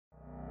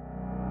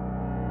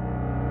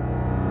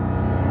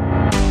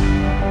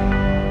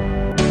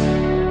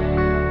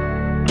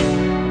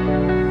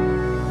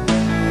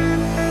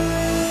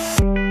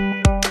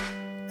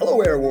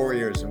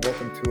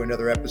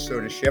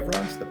episode of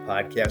Chevrons, the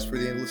podcast for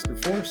the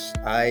enlisted force.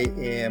 I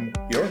am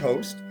your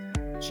host,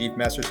 Chief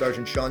Master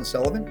Sergeant Sean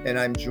Sullivan, and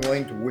I'm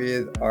joined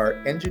with our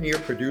engineer,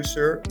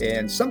 producer,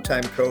 and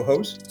sometime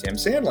co-host, Tim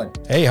Sandlin.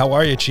 Hey, how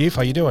are you, Chief?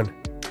 How you doing?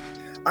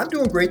 I'm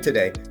doing great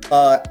today.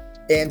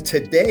 And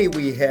today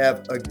we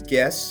have a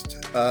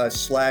guest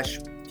slash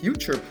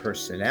future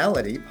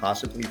personality,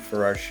 possibly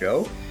for our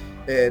show,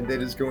 and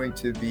that is going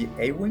to be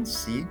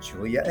A1C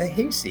Julia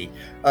Ahaesy.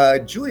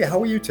 Julia,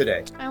 how are you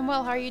today? I'm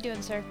well. How are you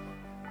doing, sir?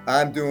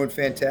 I'm doing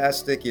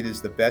fantastic. It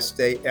is the best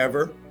day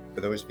ever.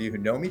 For those of you who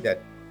know me, that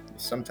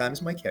is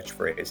sometimes my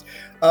catchphrase.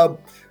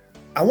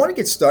 I want to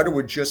get started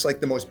with just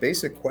like the most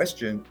basic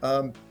question.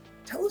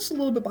 Tell us a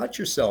little bit about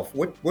yourself.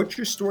 What's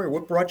your story?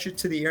 What brought you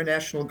to the Air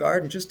National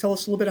Guard? And just tell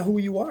us a little bit of who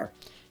you are.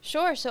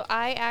 Sure. So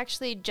I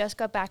actually just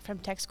got back from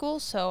tech school,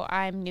 so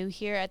I'm new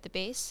here at the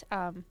base.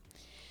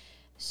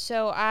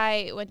 So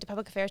I went to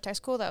public affairs tech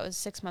school. That was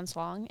 6 months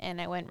long, and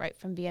I went right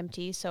from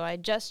BMT. So I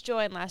just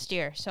joined last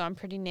year, so I'm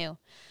pretty new.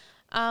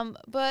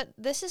 But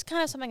this is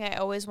kind of something I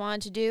always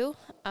wanted to do.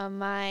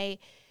 My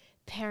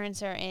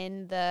parents are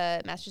in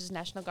the Masters of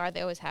National Guard.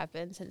 They always have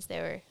been since they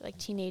were like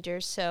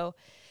teenagers. So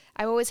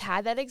I've always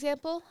had that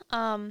example.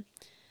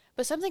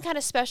 But something kind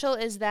of special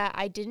is that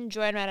I didn't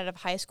join right out of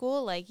high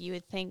school like you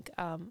would think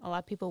a lot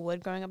of people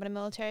would growing up in a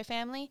military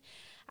family.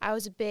 I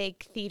was a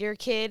big theater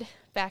kid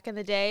back in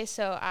the day,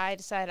 so I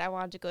decided I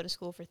wanted to go to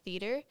school for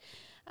theater,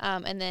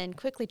 and then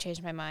quickly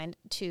changed my mind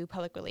to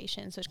public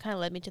relations, which kind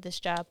of led me to this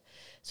job.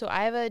 So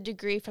I have a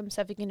degree from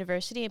Suffolk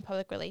University in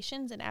public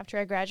relations, and after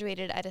I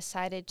graduated, I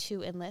decided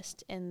to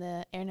enlist in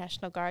the Air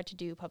National Guard to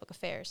do public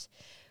affairs,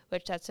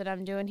 which that's what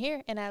I'm doing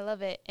here, and I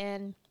love it.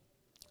 And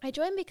I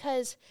joined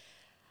because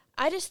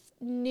I just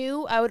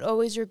knew I would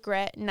always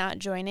regret not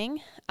joining,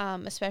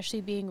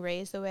 especially being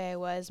raised the way I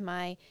was.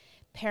 My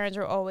parents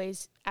were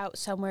always out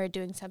somewhere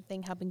doing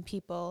something, helping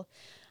people.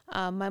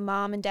 My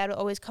mom and dad would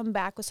always come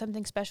back with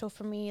something special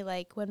for me.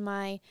 Like when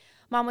my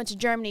mom went to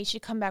Germany,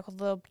 she'd come back with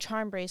a little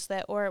charm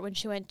bracelet. Or when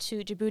she went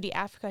to Djibouti,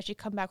 Africa, she'd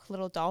come back with a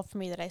little doll for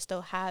me that I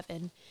still have.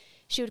 And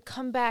she would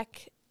come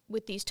back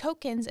with these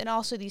tokens and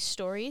also these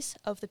stories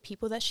of the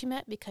people that she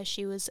met because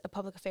she was a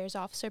public affairs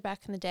officer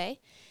back in the day,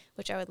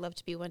 which I would love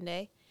to be one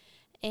day.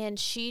 And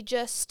she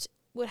just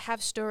would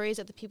have stories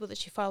of the people that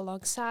she fought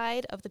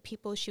alongside, of the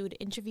people she would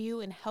interview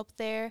and help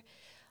there,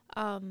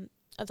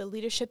 of the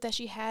leadership that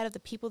she had, of the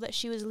people that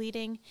she was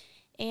leading.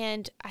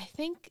 And I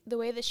think the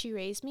way that she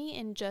raised me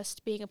and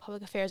just being a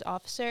public affairs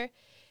officer,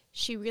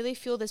 she really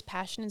fueled this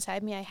passion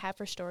inside me I have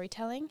for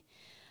storytelling.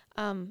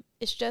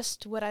 It's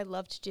just what I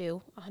love to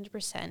do,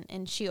 100%.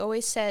 And she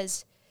always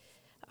says,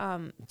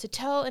 to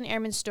tell an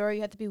airman story,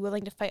 you have to be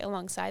willing to fight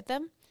alongside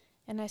them.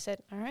 And I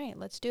said, all right,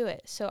 let's do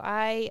it. So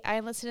I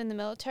enlisted in the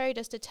military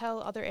just to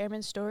tell other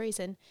airmen stories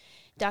and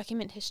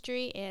document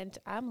history, and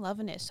I'm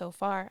loving it so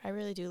far. I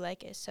really do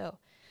like it. So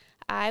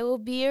I will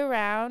be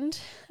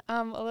around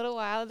a little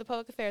while at the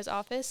Public Affairs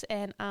Office,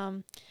 and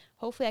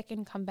hopefully I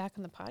can come back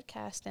on the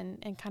podcast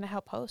and kind of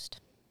help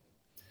host.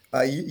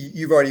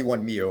 You've already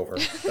won me over.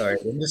 All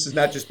right. And this is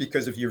not just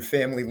because of your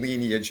family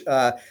lineage.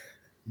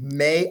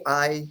 May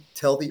I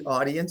tell the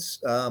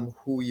audience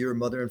who your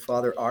mother and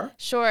father are?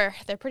 Sure.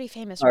 They're pretty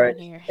famous All around right.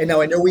 here. And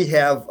now I know we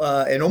have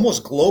an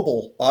almost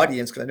global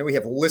audience because I know we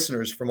have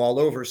listeners from all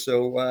over.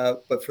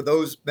 So, but for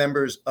those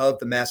members of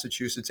the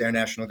Massachusetts Air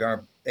National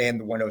Guard and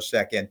the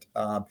 102nd,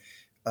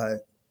 A1C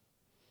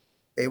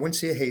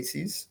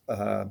Ahaesy's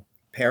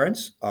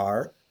parents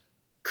are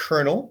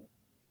Colonel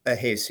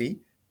Ahaesy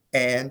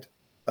and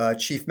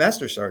Chief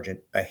Master Sergeant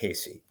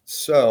Ahaesy.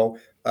 So,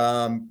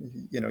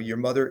 your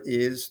mother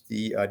is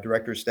the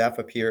Director of Staff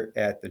up here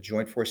at the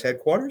Joint Force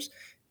Headquarters,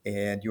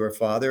 and your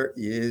father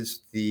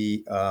is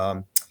the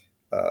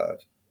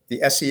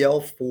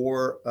SEL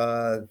for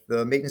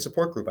the Maintenance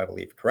Support Group, I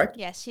believe, correct?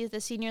 Yes, she's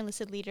the senior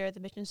enlisted leader of the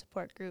Mission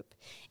Support Group.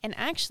 And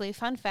actually,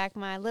 fun fact,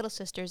 my little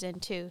sister's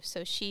in too.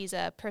 So she's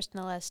a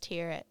personalist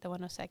here at the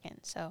 102nd.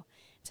 So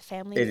it's a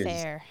family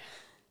affair.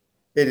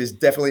 It is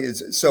definitely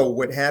is. So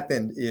what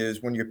happened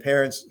is when your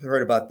parents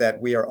heard about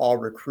that We Are All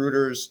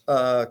Recruiters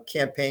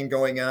campaign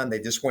going on, they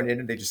just went in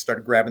and they just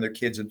started grabbing their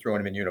kids and throwing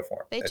them in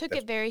uniform. They took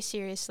it very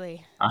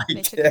seriously.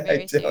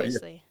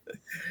 Seriously.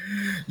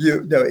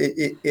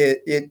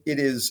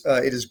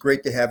 It is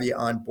great to have you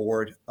on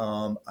board.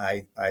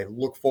 I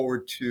look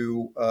forward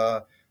to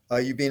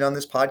you being on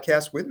this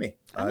podcast with me.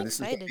 I'm This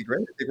excited. is going to be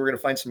great. I think we're going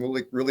to find some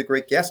really, really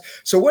great guests.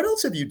 So what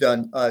else have you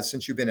done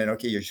since you've been in?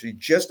 Okay, you're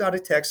just out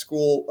of tech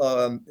school.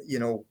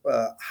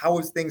 How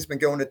has things been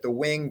going at the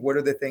wing? What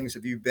are the things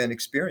have you been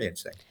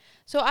experiencing?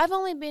 So I've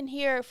only been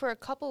here for a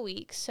couple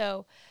weeks.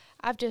 So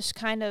I've just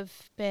kind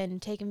of been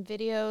taking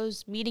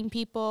videos, meeting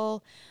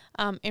people,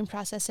 in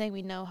processing.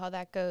 We know how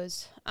that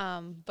goes.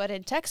 But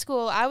in tech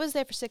school, I was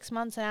there for 6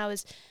 months and I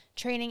was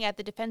training at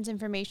the Defense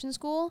Information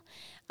School.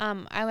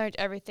 I learned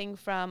everything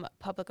from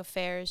public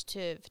affairs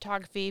to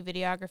photography,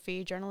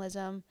 videography,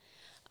 journalism.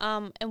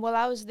 And while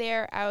I was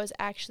there, I was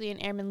actually an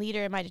airman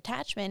leader in my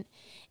detachment.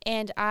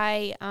 And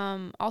I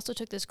also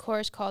took this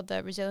course called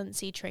the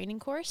Resiliency Training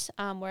course,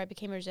 where I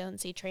became a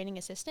Resiliency Training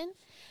Assistant.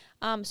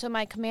 So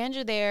my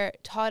commander there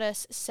taught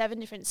us 7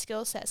 different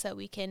skill sets that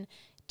we can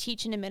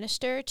teach and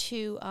administer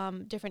to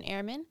different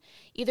airmen,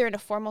 either in a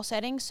formal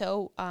setting.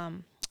 So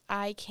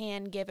I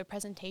can give a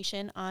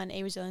presentation on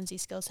a resiliency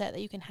skill set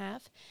that you can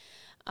have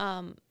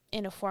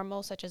in a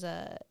formal, such as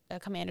a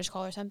commander's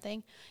call or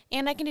something.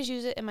 And I can just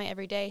use it in my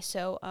everyday.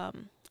 So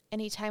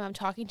anytime I'm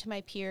talking to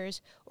my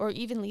peers or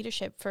even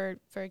leadership, for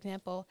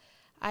example,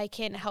 I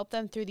can help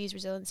them through these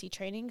resiliency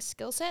training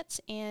skill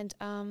sets and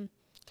kind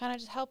of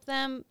just help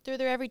them through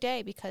their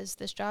everyday, because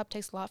this job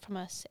takes a lot from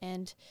us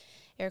and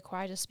it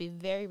requires us to be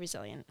very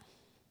resilient.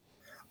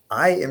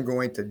 I am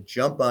going to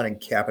jump on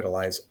and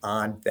capitalize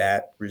on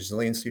that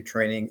Resiliency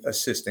Training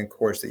Assistant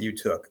course that you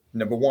took.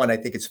 Number one, I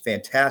think it's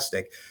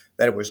fantastic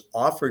that it was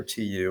offered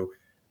to you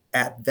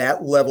at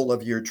that level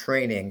of your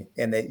training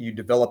and that you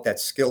developed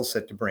that skill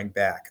set to bring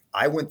back.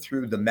 I went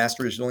through the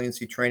Master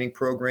Resiliency Training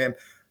Program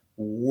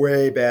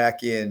way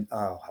back in,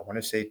 I want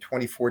to say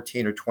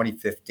 2014 or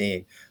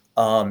 2015.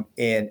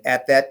 And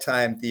at that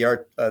time,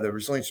 the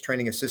Resilience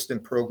Training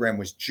Assistant program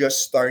was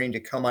just starting to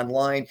come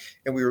online,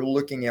 and we were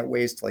looking at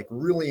ways to like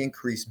really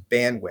increase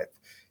bandwidth.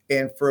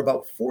 And for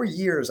about 3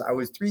 years, I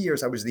was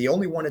the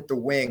only one at the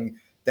wing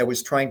that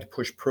was trying to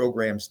push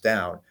programs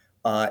down.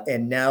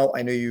 And now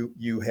I know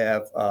you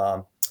have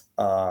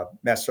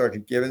Master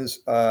Sergeant Gibbons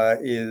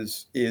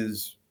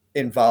is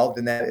involved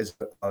in that as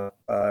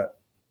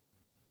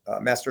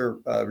a Master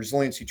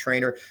Resiliency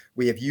Trainer.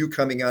 We have you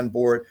coming on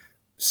board.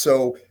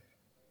 So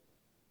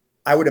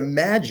I would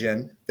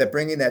imagine that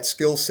bringing that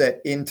skill set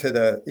into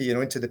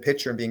the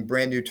picture and being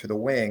brand new to the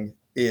wing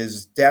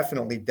is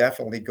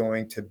definitely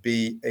going to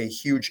be a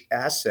huge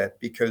asset,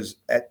 because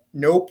at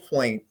no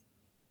point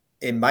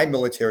in my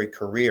military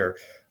career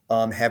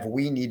have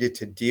we needed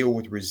to deal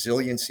with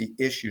resiliency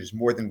issues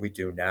more than we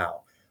do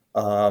now.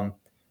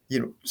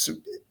 So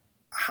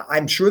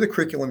I'm sure the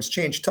curriculum's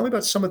changed. Tell me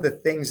about some of the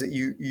things that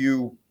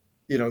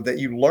that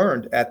you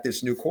learned at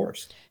this new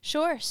course.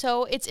 Sure.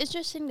 So it's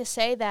interesting to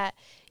say that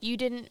you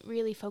didn't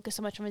really focus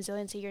so much on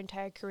resiliency your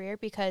entire career,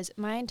 because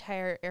my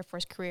entire Air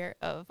Force career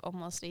of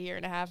almost a year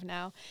and a half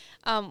now,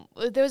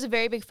 there was a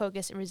very big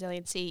focus in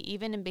resiliency.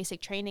 Even in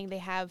basic training, they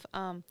have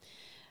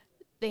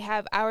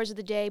hours of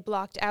the day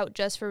blocked out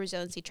just for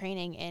resiliency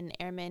training in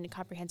Airman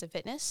Comprehensive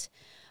Fitness.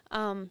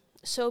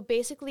 So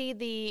basically,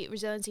 the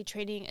Resiliency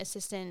Training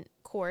Assistant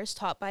course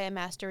taught by a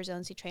Master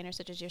Resiliency Trainer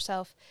such as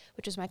yourself,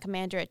 which was my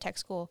commander at tech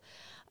school,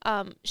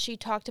 she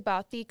talked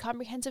about the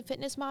comprehensive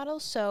fitness model.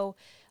 So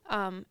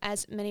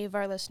as many of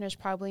our listeners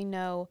probably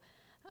know,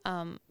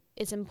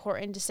 it's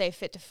important to stay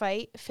fit to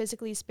fight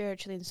physically,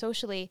 spiritually, and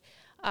socially.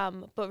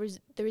 But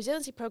the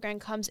resiliency program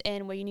comes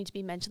in where you need to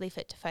be mentally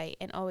fit to fight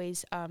and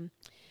always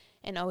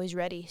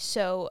ready.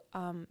 So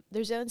the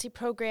resiliency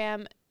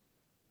program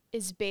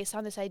is based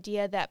on this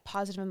idea that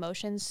positive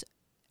emotions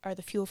are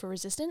the fuel for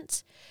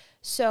resistance.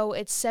 So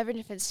it's 7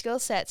 different skill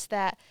sets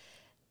that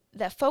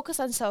focus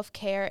on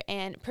self-care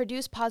and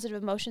produce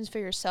positive emotions for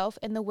yourself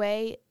in the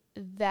way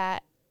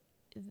that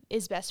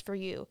is best for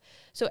you.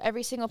 So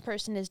every single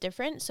person is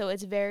different, so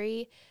it's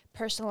very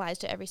personalized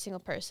to every single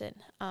person.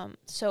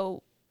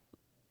 So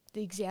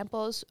the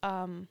examples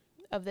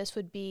of this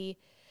would be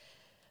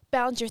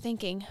balance your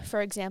thinking,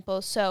 for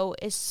example. So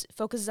it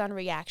focuses on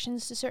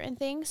reactions to certain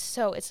things.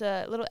 So it's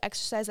a little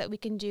exercise that we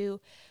can do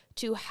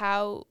to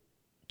how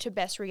to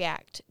best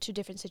react to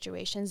different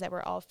situations that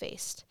we're all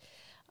faced.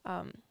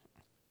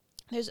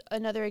 There's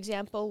another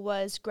example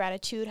was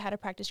gratitude, how to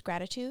practice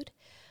gratitude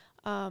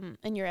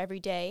in your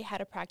everyday, how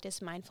to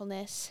practice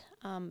mindfulness,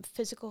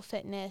 physical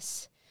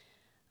fitness,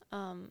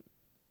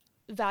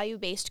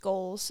 value-based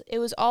goals. It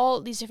was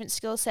all these different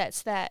skill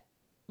sets that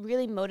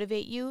really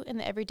motivate you in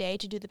the everyday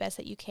to do the best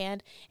that you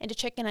can and to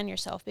check in on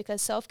yourself, because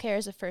self-care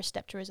is the first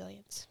step to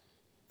resilience.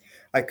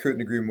 I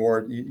couldn't agree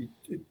more.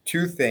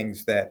 Two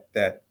things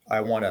that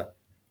I want to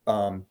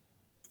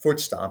foot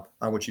stomp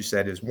on what you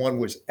said is, one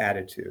was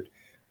attitude.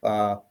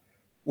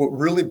 What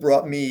really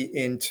brought me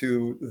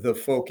into the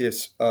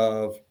focus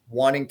of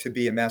wanting to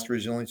be a master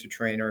resiliency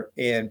trainer,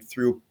 and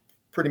through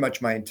pretty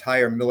much my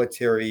entire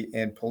military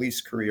and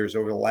police careers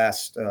over the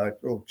last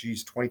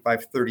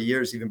 25, 30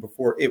 years, even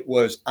before it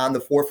was on the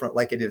forefront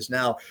like it is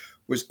now,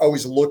 was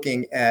always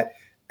looking at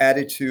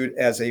attitude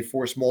as a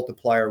force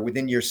multiplier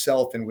within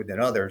yourself and within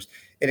others.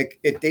 And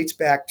it dates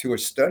back to a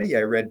study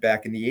I read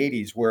back in the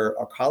 80s, where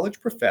a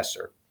college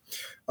professor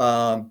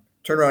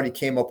turned around, he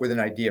came up with an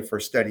idea for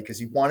a study because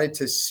he wanted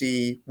to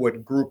see how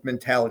group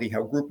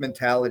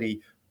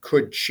mentality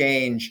could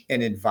change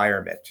an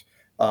environment.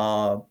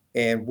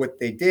 And what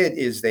they did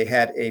is they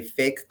had a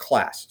fake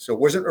class. So it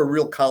wasn't a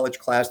real college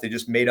class. They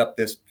just made up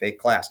this fake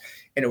class.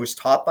 And it was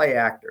taught by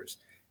actors.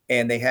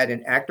 And they had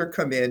an actor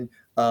come in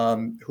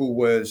who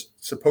was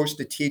supposed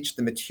to teach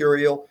the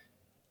material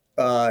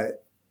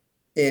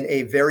in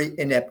a very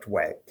inept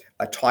way,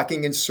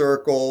 talking in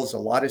circles, a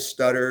lot of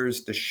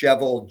stutters,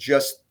 disheveled,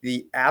 just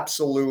the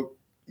absolute,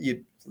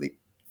 you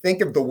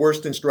think of the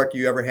worst instructor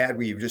you ever had,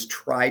 where you've just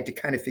tried to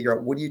kind of figure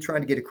out, what are you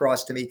trying to get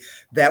across to me?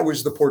 That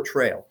was the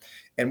portrayal.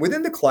 And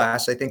within the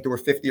class, I think there were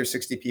 50 or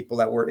 60 people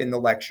that were in the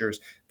lectures.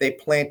 They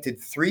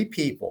planted 3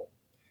 people.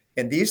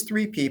 And these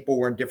 3 people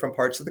were in different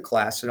parts of the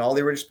class. And all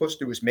they were supposed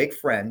to do was make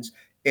friends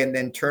and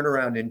then turn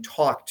around and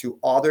talk to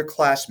all their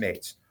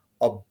classmates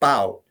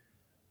about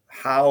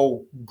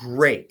how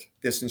great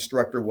this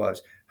instructor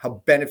was,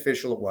 how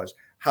beneficial it was,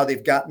 how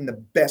they've gotten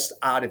the best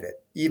out of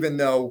it, even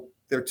though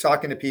they're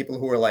talking to people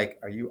who are like,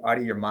 are you out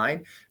of your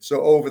mind?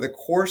 So over the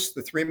course,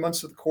 the 3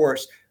 months of the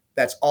course,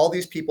 that's all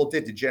these people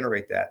did to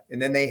generate that.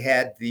 And then they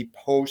had the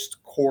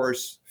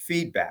post-course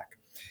feedback.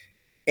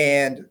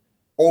 And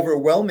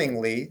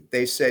overwhelmingly,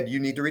 they said, you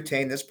need to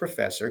retain this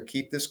professor,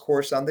 keep this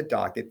course on the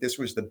docket. This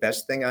was the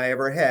best thing I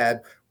ever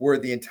had, where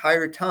the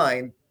entire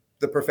time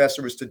the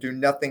professor was to do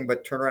nothing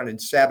but turn around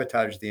and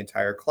sabotage the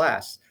entire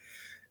class.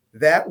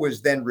 That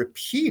was then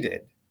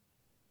repeated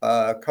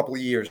a couple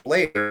of years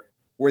later,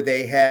 where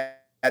they had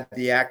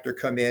the actor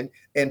come in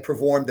and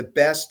perform the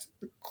best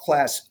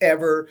class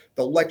ever.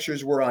 The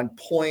lectures were on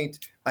point.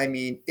 I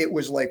mean, it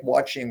was like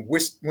watching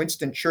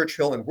Winston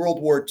Churchill in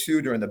World War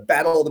II during the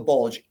Battle of the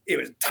Bulge. It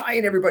was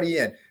tying everybody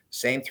in.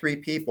 Same 3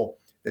 people.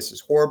 This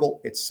is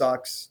horrible. It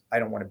sucks. I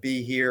don't want to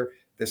be here.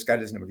 This guy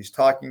doesn't know what he's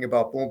talking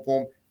about. Boom,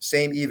 boom.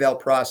 Same eval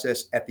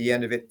process. At the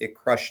end of it, it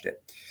crushed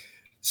it.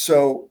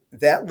 So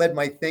that led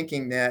my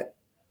thinking that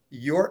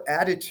your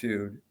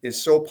attitude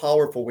is so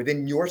powerful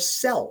within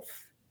yourself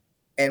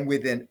and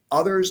within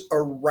others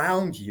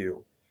around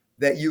you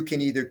that you can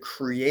either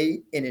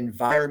create an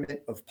environment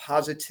of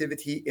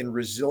positivity and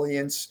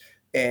resilience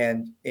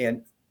and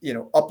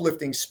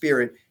uplifting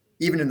spirit,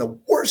 even in the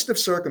worst of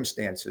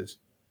circumstances,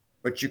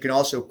 but you can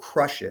also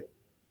crush it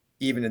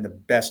even in the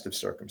best of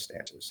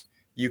circumstances.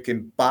 You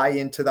can buy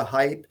into the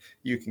hype.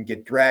 You can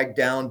get dragged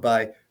down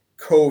by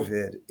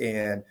COVID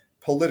and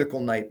political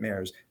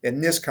nightmares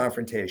and this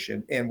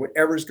confrontation and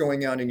whatever's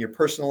going on in your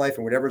personal life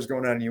and whatever's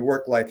going on in your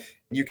work life.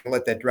 You can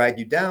let that drag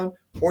you down,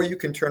 or you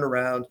can turn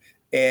around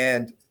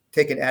and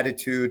take an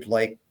attitude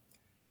like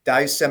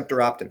dies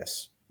semper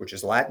optimus, which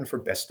is Latin for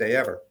best day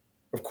ever.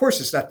 Of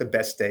course, it's not the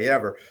best day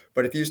ever,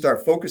 but if you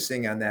start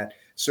focusing on that.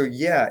 So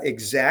yeah,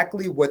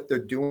 exactly what they're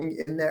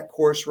doing in that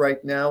course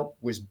right now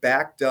was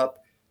backed up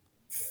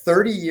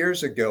 30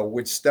 years ago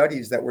with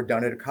studies that were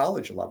done at a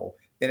college level.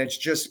 And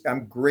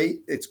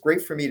it's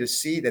great for me to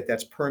see that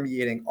that's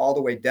permeating all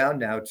the way down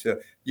now to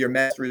your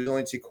master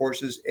resiliency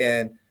courses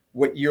and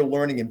what you're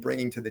learning and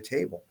bringing to the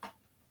table.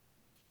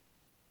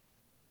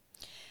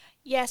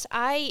 Yes,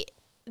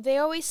 they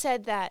always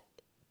said that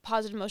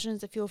positive emotion is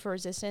the fuel for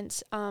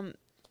resistance.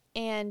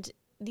 And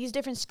these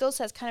different skill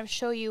sets kind of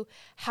show you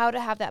how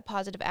to have that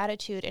positive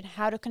attitude and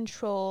how to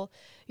control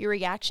your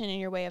reaction and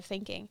your way of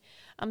thinking.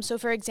 So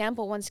for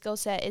example, one skill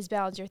set is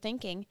balance your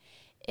thinking.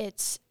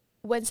 It's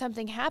when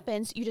something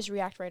happens, you just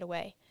react right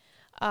away.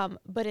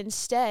 But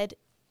instead,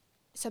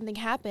 something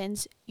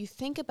happens, you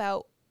think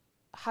about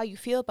how you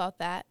feel about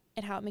that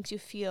and how it makes you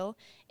feel,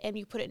 and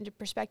you put it into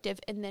perspective,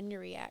 and then you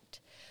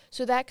react.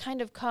 So that kind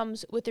of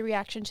comes with the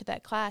reaction to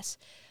that class.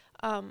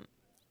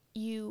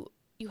 You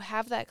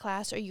have that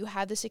class, or you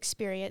have this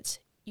experience.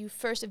 You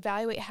first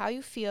evaluate how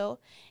you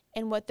feel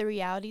and what the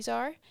realities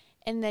are,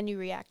 and then you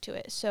react to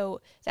it. So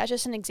that's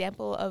just an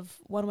example of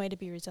one way to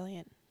be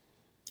resilient.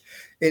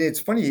 And it's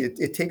funny,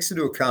 it takes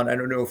into account, I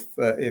don't know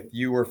if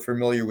you are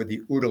familiar with the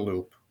OODA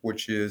loop,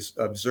 which is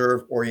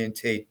observe,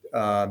 orientate,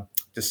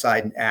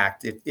 decide, and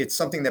act. It's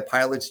something that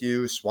pilots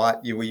use,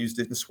 SWAT, we used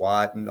it in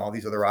SWAT and all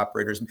these other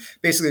operators. And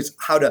basically, it's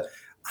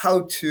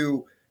how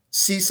to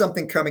see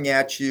something coming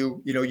at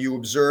you. You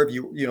observe,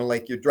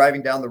 like you're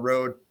driving down the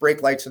road,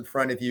 brake lights in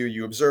front of you,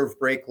 you observe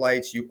brake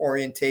lights, you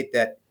orientate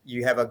that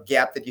you have a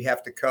gap that you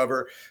have to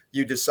cover.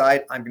 You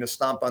decide, I'm going to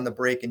stomp on the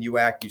brake, and you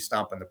act, you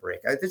stomp on the brake.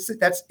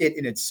 That's it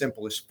in its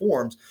simplest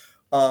forms.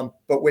 But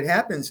what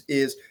happens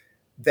is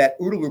that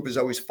OODA loop is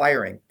always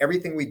firing.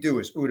 Everything we do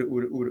is OODA,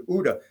 OODA, OODA,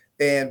 OODA.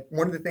 And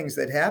one of the things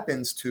that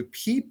happens to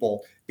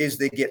people is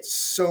they get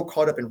so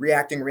caught up in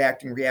reacting.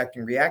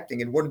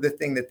 And one of the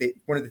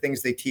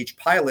things they teach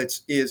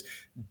pilots is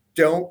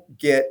don't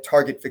get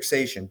target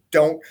fixation.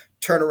 Don't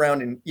turn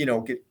around and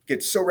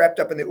get so wrapped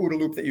up in the OODA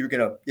loop that you're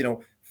going to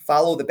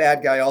follow the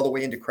bad guy all the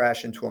way into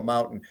crash into a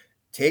mountain.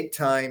 Take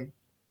time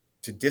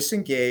to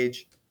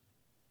disengage,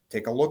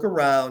 take a look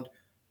around,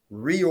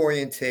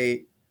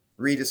 reorientate,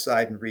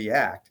 redecide, and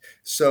react.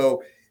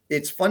 So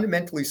it's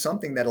fundamentally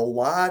something that a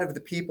lot of the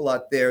people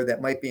out there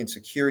that might be in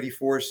security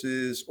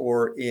forces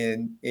or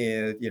in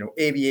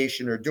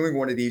aviation or doing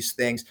one of these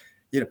things,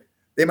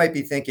 they might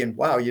be thinking,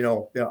 wow,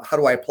 how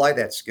do I apply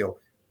that skill?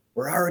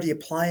 We're already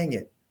applying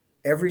it.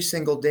 Every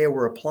single day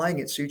we're applying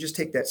it. So you just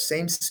take that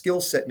same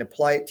skill set and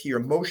apply it to your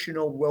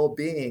emotional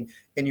well-being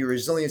and your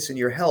resilience and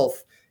your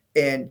health.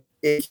 And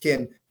it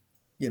can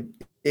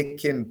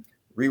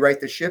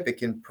rewrite the ship. It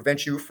can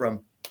prevent you from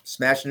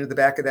smashing into the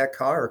back of that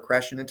car or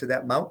crashing into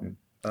that mountain.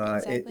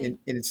 Exactly. And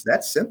it's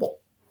that simple.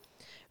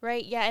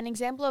 Right. Yeah. An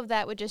example of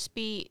that would just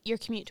be your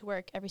commute to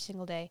work every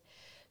single day.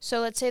 So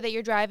let's say that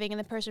you're driving and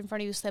the person in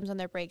front of you slams on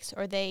their brakes,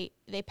 or they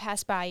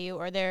pass by you,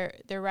 or they're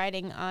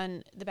riding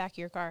on the back of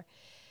your car.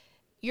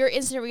 Your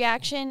instant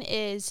reaction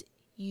is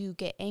you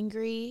get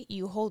angry,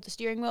 you hold the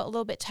steering wheel a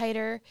little bit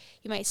tighter,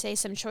 you might say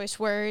some choice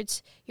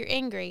words, you're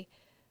angry.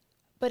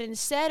 But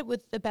instead,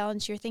 with the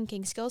balance your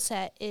thinking skill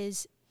set,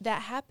 is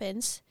that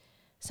happens.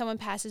 Someone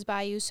passes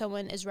by you,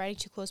 someone is riding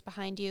too close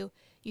behind you.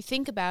 You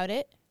think about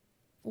it.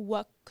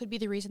 What could be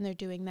the reason they're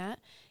doing that?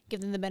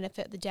 Give them the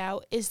benefit of the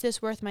doubt. Is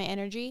this worth my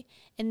energy?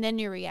 And then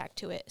you react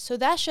to it. So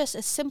that's just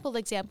a simple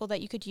example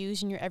that you could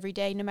use in your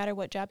everyday, no matter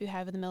what job you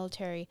have in the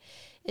military,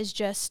 is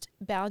just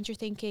balance your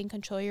thinking,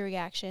 control your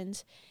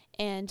reactions,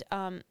 and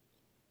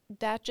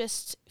that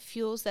just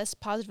fuels this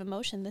positive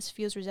emotion. This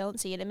fuels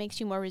resiliency, and it makes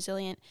you more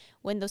resilient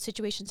when those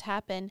situations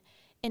happen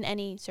in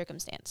any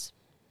circumstance.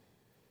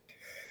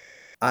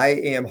 I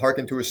am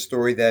hearkening to a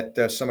story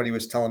that somebody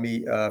was telling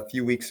me a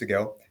few weeks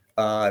ago.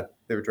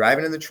 They were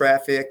driving in the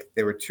traffic.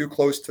 They were too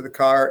close to the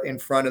car in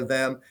front of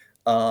them.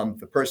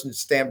 The person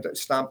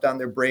stomped on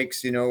their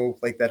brakes,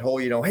 like that whole,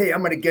 hey, I'm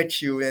going to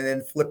get you, and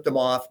then flipped them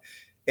off.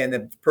 And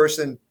the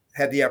person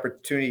had the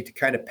opportunity to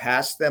kind of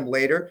pass them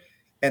later.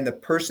 And the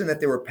person that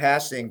they were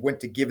passing went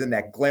to give them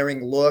that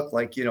glaring look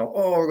like,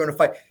 oh, we're going to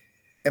fight.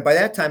 And by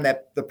that time,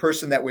 that the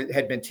person that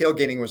had been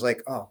tailgating was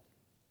like, oh,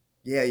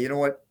 yeah, you know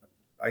what?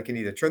 I can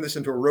either turn this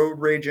into a road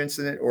rage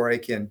incident or I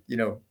can,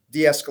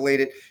 de-escalate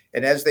it.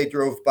 And as they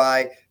drove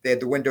by, they had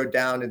the window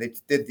down and they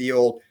did the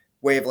old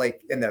wave,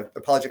 like in the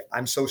apology,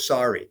 I'm so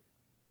sorry.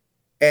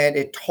 And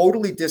it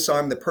totally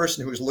disarmed the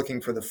person who was looking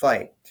for the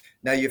fight.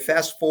 Now you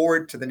fast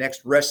forward to the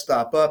next rest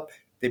stop up.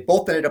 They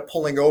both ended up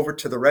pulling over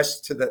to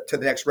the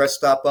next rest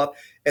stop up,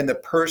 and the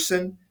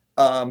person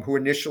who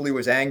initially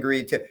was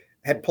angry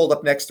had pulled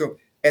up next to him,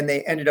 and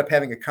they ended up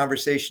having a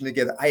conversation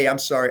together. Hey, I'm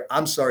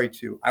sorry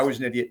too. I was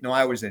an idiot. No,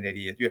 I was an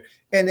idiot.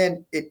 And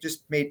then it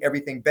just made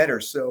everything better.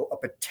 So a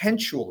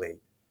potentially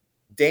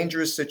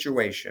dangerous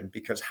situation,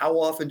 because how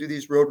often do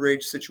these road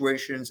rage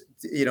situations,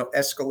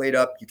 escalate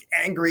up? You get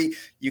angry,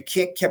 you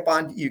can't cap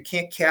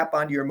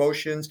onto your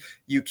emotions,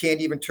 you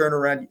can't even turn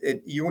around,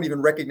 you won't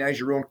even recognize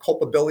your own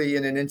culpability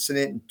in an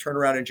incident and turn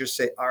around and just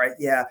say, all right,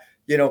 yeah,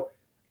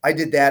 I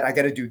did that, I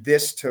got to do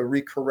this to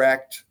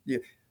recorrect.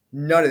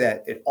 None of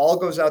that. It all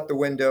goes out the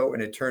window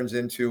and it turns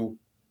into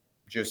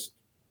just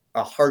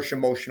a harsh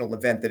emotional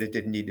event that it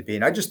didn't need to be.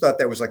 And I just thought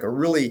that was like a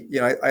really,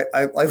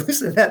 I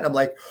listened to that and I'm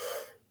like,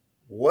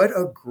 what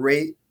a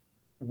great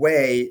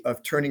way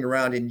of turning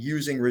around and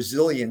using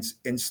resilience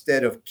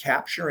instead of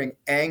capturing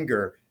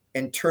anger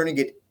and turning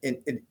it and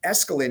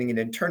escalating it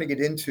and turning it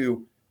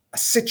into a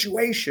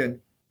situation.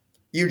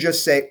 You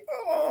just say,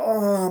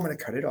 oh, I'm going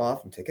to cut it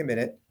off and take a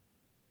minute,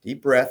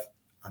 deep breath.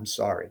 I'm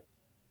sorry.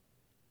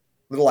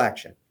 Little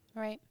action.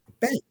 Right.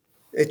 Bang.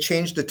 It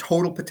changed the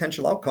total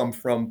potential outcome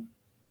from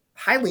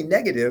highly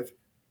negative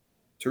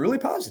to really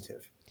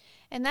positive.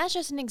 And that's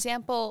just an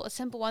example, a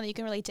simple one that you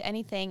can relate to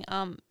anything.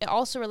 It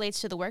also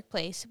relates to the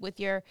workplace, with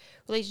your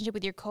relationship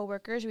with your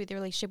coworkers, with your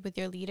relationship with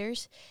your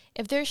leaders.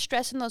 If there's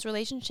stress in those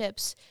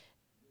relationships,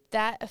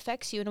 that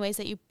affects you in ways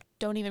that you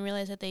don't even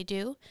realize that they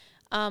do.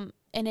 And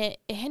it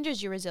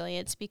hinders your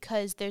resilience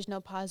because there's no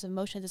positive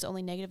emotions, there's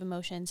only negative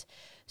emotions.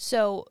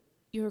 So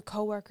your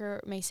coworker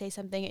may say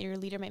something and your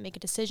leader might make a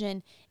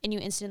decision and you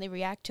instantly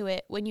react to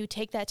it. When you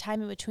take that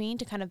time in between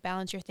to kind of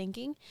balance your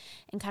thinking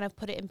and kind of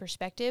put it in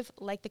perspective,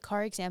 like the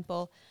car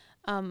example,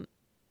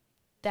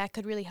 that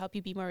could really help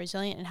you be more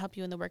resilient and help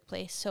you in the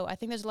workplace. So I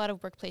think there's a lot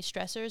of workplace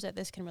stressors that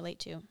this can relate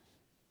to.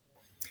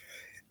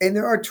 And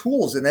there are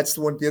tools, and that's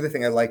the other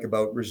thing I like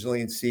about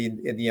resiliency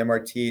in the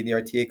MRT and the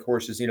RTA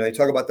courses. They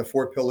talk about the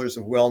 4 pillars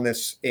of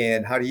wellness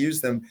and how to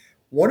use them.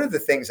 One of the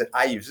things that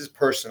I use is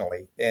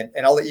personally, and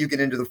I'll let you get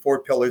into the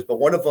 4 pillars, but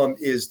one of them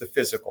is the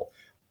physical.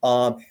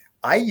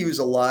 I use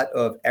a lot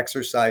of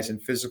exercise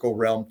and physical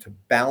realm to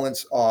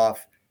balance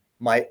off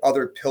my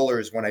other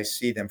pillars when I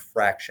see them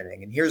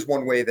fractioning. And here's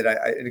one way that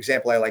an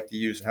example I like to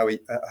use, and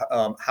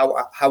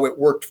how it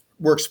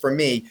works for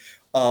me.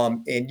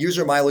 And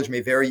user mileage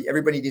may vary.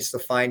 Everybody needs to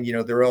find,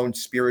 their own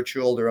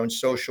spiritual, their own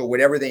social,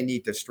 whatever they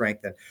need to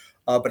strengthen.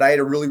 But I had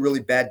a really, really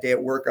bad day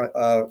at work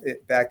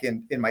back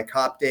in my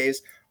cop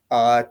days.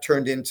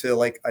 Turned into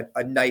like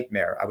a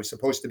nightmare. I was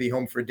supposed to be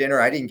home for dinner.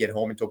 I didn't get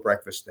home until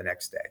breakfast the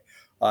next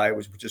day. It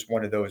was just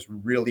one of those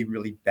really,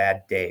 really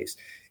bad days.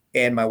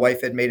 And my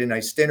wife had made a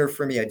nice dinner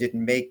for me. I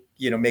didn't make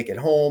it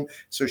home.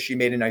 So she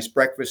made a nice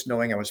breakfast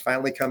knowing I was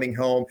finally coming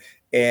home.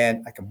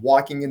 And I come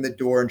walking in the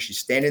door and she's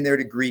standing there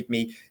to greet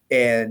me.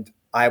 And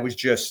I'm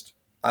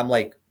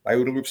like, my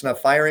OODA loop's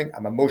not firing.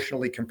 I'm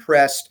emotionally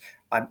compressed.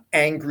 I'm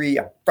angry.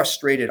 I'm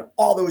frustrated.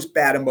 All those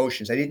bad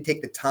emotions. I didn't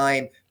take the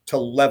time to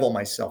level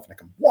myself. And I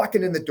come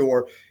walking in the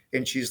door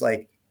and she's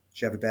like,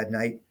 did you have a bad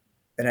night?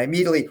 And I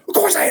immediately, of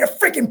course I had a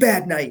freaking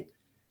bad night.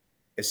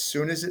 As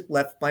soon as it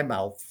left my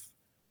mouth,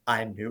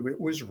 I knew it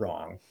was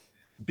wrong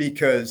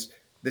because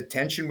the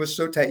tension was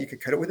so tight. You could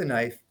cut it with a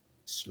knife.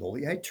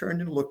 Slowly, I turned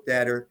and looked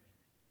at her.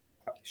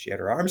 She had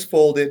her arms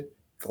folded,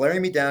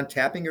 glaring me down,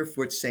 tapping her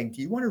foot, saying,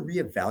 do you want to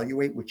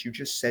reevaluate what you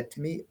just said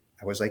to me?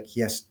 I was like,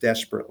 yes,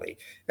 desperately.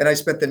 And I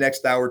spent the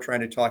next hour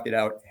trying to talk it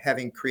out,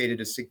 having created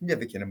a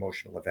significant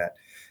emotional event.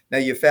 Now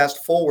you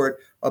fast forward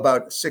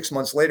about 6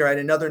 months later, I had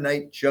another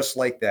night just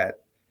like that.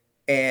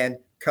 and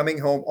coming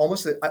home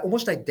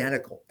almost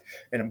identical.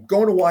 And I'm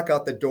going to walk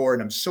out the door,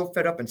 and I'm so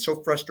fed up and so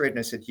frustrated. And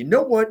I said, you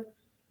know what?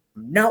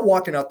 I'm not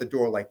walking out the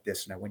door like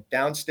this. And I went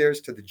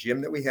downstairs to the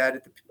gym that we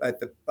had at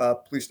the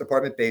police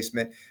department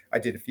basement. I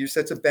did a few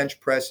sets of bench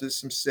presses,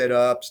 some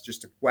sit-ups,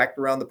 just whacked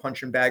around the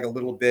punching bag a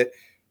little bit,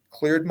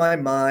 cleared my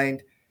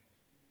mind,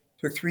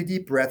 took 3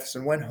 deep breaths,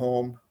 and went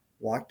home,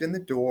 walked in the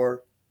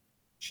door.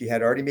 She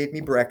had already made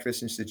me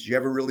breakfast and said, did you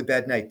have a really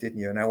bad night, didn't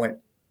you? And I went,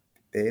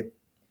 babe,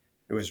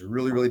 it was a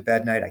really, really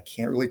bad night. I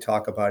can't really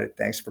talk about it.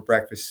 Thanks for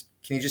breakfast.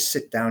 Can you just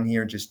sit down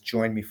here and just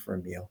join me for a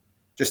meal?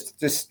 We're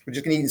just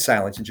gonna eat in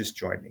silence and just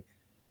join me.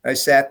 I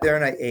sat there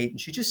and I ate,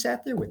 and she just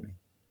sat there with me.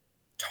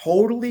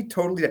 Totally,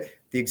 the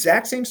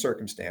exact same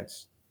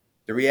circumstance.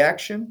 The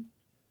reaction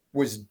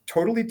was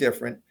totally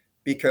different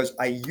because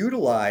I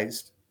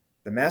utilized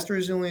the master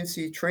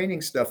resiliency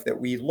training stuff that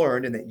we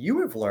learned and that you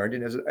have learned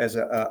and as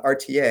a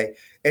RTA,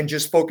 and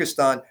just focused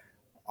on,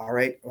 all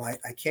right, well,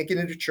 I can't get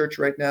into church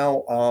right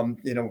now.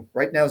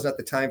 Right now is not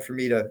the time for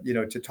me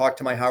to talk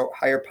to my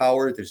higher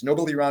power. There's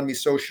nobody around me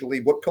socially.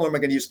 What pillar am I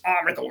going to use?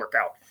 I'm going to go work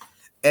out.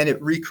 And it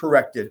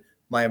recorrected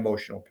my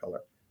emotional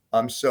pillar.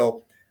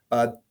 So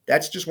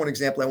that's just one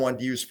example I wanted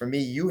to use for me.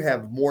 You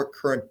have more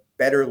current,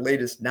 better,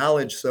 latest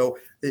knowledge. So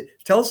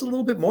tell us a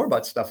little bit more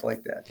about stuff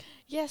like that.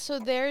 Yeah, so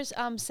there's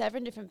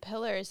 7 different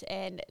pillars,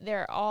 and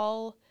they're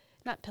all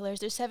not pillars.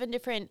 There's 7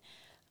 different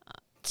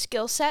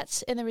skill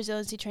sets in the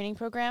resiliency training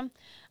program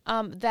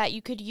that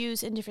you could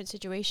use in different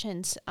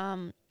situations,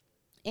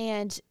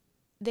 and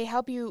they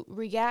help you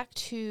react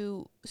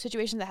to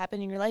situations that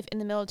happen in your life, in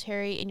the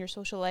military, in your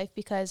social life,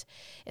 because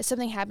if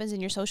something happens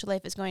in your social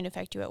life, it's going to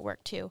affect you at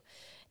work too.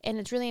 And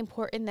it's really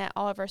important that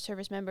all of our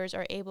service members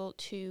are able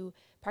to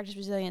practice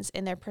resilience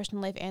in their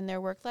personal life and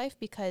their work life,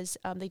 because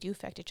they do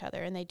affect each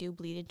other and they do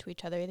bleed into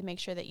each other, to make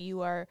sure that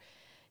you are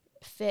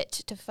fit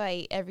to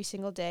fight every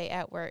single day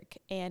at work,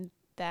 and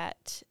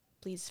that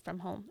bleeds from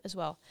home as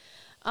well.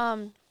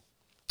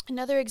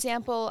 Another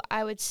example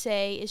I would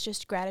say is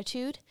just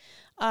gratitude.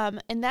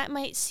 And that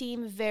might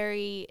seem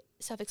very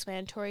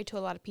self-explanatory to a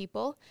lot of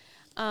people,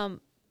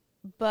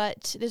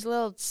 but there's a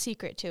little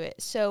secret to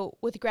it. So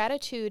with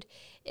gratitude,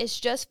 it's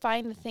just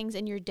find the things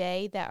in your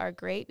day that are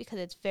great, because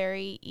it's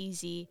very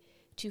easy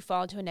to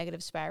fall into a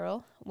negative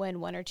spiral. When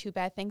 1 or 2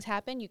 bad things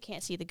happen, you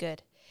can't see the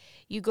good.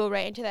 You go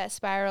right into that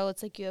spiral.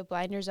 It's like you have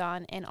blinders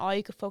on, and all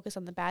you could focus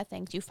on the bad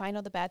things. You find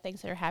all the bad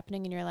things that are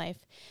happening in your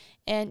life.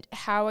 And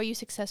how are you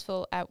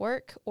successful at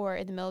work or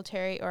in the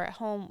military or at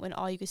home when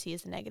all you can see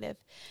is the negative?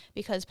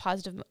 Because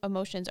positive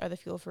emotions are the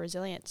fuel for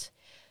resilience.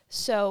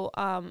 So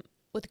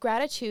with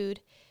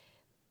gratitude,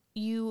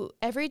 you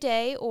every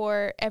day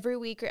or every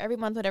week or every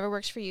month, whatever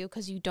works for you,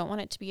 because you don't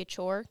want it to be a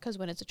chore, because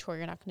when it's a chore,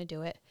 you're not going to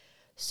do it.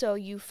 So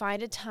you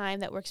find a time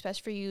that works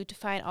best for you to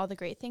find all the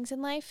great things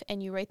in life,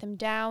 and you write them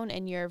down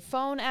in your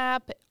phone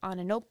app, on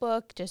a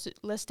notebook, just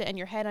list it in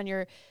your head on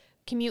your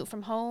commute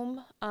from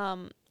home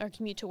or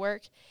commute to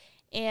work,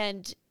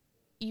 and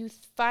you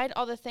find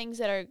all the things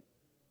that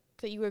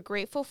you are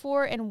grateful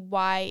for and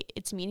why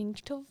it's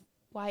meaningful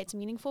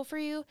for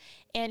you,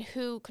 and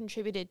who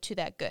contributed to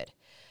that good.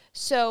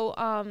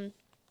 So,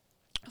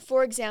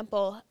 for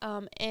example,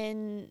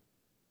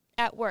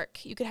 at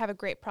work, you could have a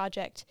great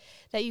project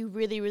that you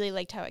really, really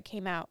liked how it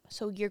came out.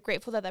 So you're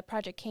grateful that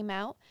project came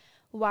out.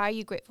 Why are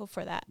you grateful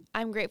for that?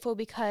 I'm grateful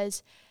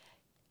because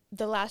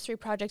the last 3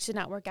 projects did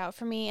not work out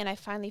for me, and I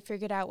finally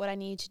figured out what I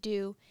needed to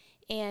do.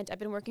 And I've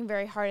been working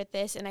very hard at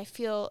this, and I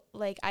feel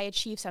like I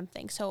achieved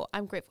something. So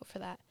I'm grateful for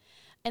that.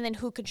 And then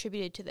who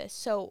contributed to this?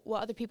 So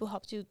what other people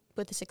helped you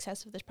with the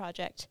success of this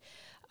project?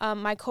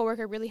 My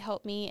coworker really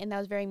helped me, and that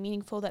was very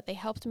meaningful that they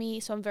helped me.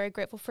 So I'm very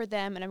grateful for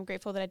them, and I'm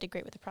grateful that I did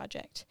great with the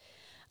project.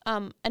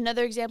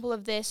 Another example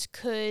of this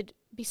could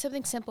be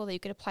something simple that you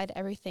could apply to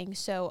everything.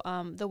 So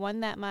the one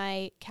that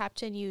my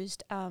captain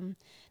used, the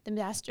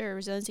master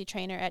resiliency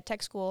trainer at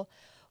tech school,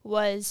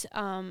 was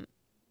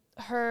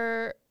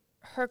her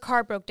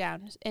car broke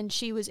down, and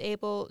she was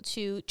able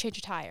to change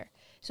a tire.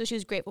 So she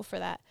was grateful for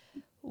that.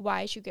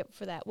 Why is she grateful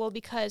for that? Well,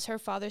 because her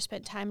father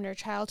spent time in her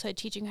childhood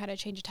teaching her how to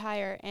change a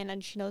tire,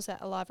 and she knows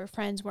that a lot of her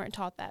friends weren't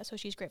taught that, so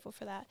she's grateful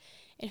for that.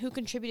 And who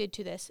contributed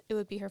to this? It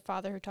would be her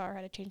father, who taught her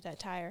how to change that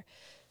tire.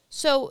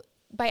 So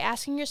by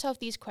asking yourself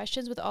these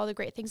questions with all the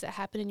great things that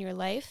happen in your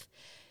life,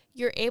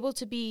 you're able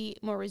to be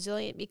more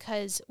resilient,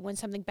 because when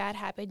something bad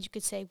happens, you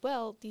could say,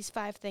 well, these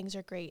 5 things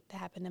are great that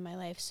happened in my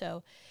life,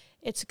 so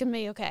it's going to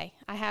be okay.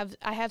 I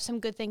have some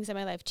good things in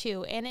my life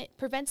too, and it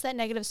prevents that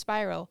negative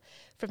spiral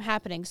from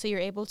happening, so you're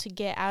able to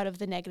get out of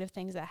the negative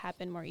things that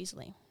happen more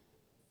easily.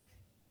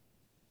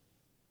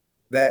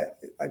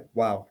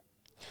 Wow.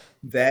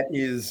 That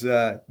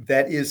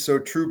is so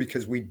true,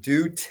 because we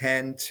do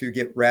tend to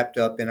get wrapped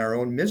up in our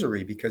own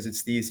misery because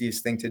it's the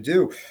easiest thing to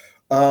do.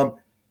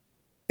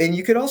 And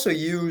you can also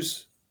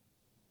use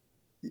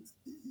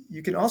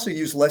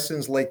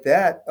lessons like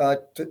that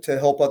to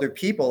help other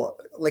people.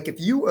 Like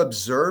if you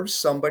observe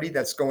somebody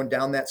that's going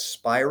down that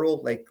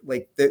spiral, like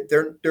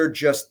they're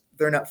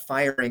not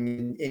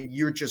firing, and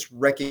you just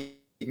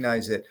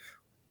recognize it.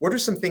 What are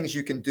some things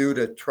you can do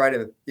to try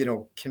to,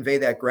 convey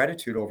that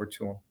gratitude over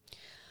to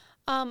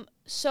them?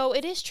 So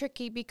it is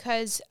tricky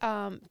because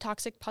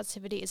toxic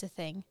positivity is a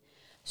thing.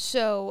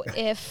 So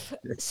if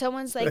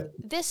someone's like,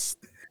 this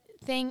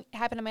thing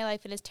happened in my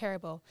life and it's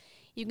terrible,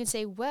 you can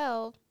say,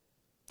 well,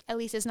 at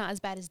least it's not as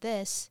bad as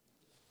this.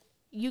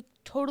 You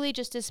totally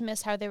just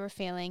dismiss how they were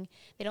feeling.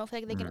 They don't feel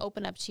like they can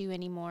open up to you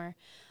anymore.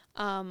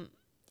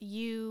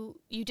 You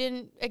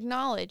didn't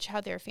acknowledge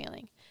how they're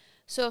feeling.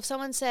 So if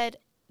someone said,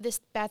 this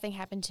bad thing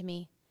happened to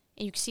me,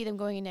 and you see them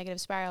going in a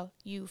negative spiral,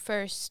 you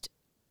first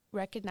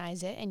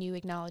recognize it and you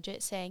acknowledge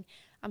it, saying,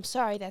 I'm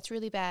sorry, that's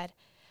really bad.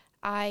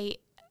 I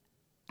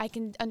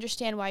can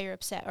understand why you're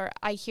upset, or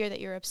I hear that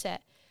you're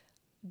upset.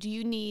 Do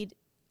you need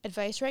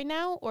advice right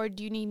now, or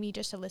do you need me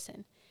just to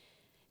listen?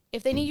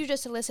 If they need you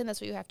just to listen,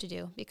 that's what you have to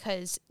do,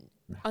 because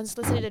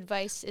unsolicited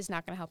advice is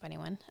not going to help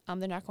anyone.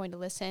 They're not going to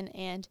listen,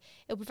 and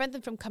it'll prevent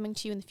them from coming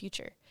to you in the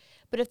future.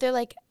 But if they're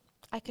like,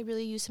 I could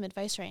really use some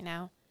advice right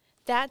now,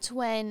 that's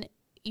when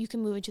you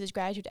can move into this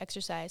gratitude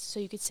exercise. So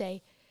you could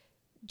say,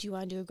 do you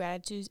want to do a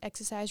gratitude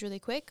exercise really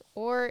quick?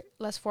 Or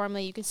less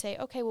formally, you could say,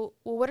 okay, well,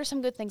 what are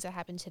some good things that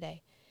happened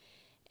today?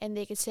 And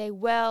they could say,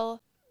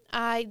 well,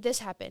 this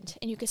happened.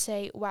 And you could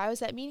say, why was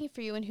that meaning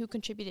for you and who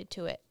contributed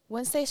to it?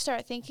 Once they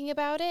start thinking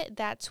about it,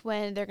 that's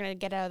when they're going to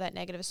get out of that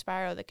negative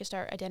spiral. They can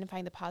start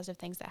identifying the positive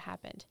things that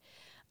happened.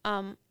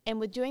 And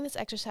with doing this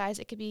exercise,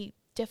 it could be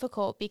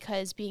difficult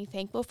because being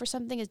thankful for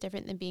something is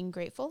different than being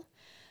grateful.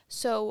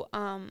 So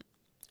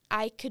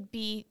I could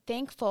be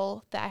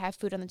thankful that I have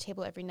food on the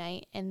table every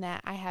night and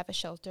that I have a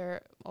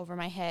shelter over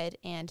my head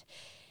and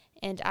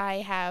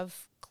I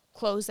have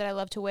clothes that I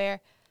love to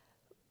wear.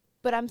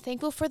 But I'm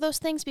thankful for those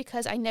things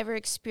because I never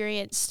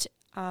experienced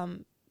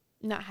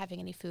not having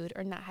any food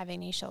or not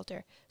having any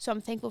shelter. So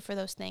I'm thankful for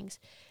those things.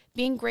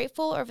 Being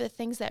grateful over the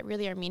things that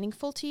really are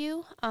meaningful to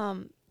you.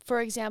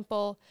 For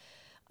example,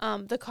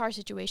 the car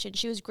situation.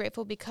 She was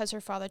grateful because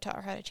her father taught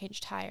her how to change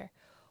a tire.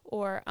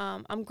 Or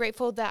I'm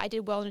grateful that I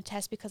did well in a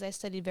test because I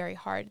studied very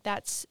hard.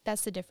 That's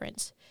the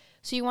difference.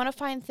 So you want to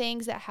find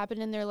things that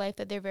happened in their life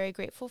that they're very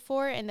grateful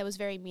for and that was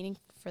very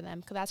meaningful for them,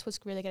 because that's what's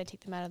really going to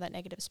take them out of that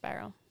negative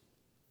spiral.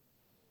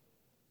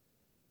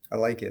 I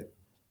like it.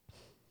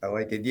 I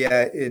like it.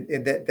 Yeah,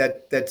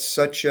 that's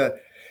such a.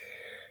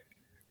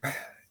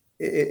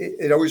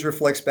 It always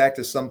reflects back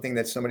to something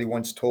that somebody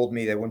once told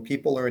me, that when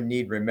people are in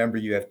need, remember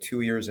you have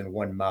two ears and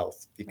one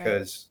mouth, Right.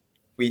 because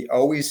we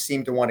always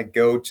seem to want to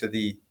go to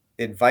the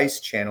advice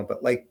channel,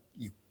 but like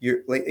you're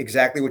like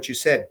exactly what you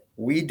said,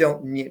 we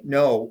don't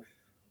know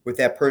what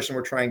that person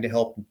we're trying to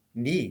help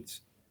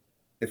needs.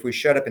 If we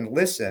shut up and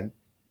listen,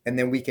 and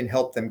then we can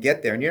help them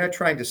get there. And you're not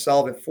trying to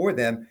solve it for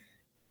them.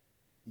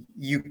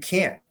 You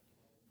can't.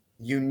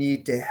 You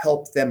need to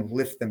help them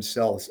lift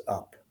themselves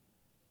up.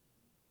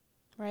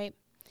 Right.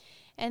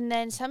 And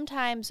then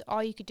sometimes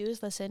all you could do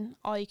is listen.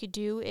 All you could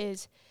do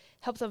is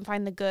help them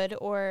find the good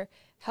or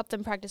help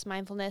them practice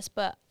mindfulness.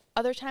 But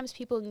other times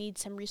people need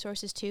some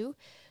resources too.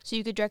 So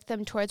you could direct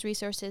them towards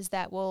resources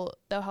they'll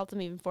help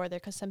them even further,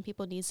 because some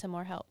people need some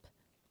more help.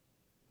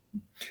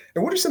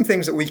 And what are some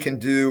things that we can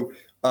do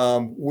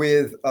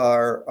with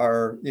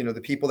our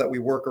the people that we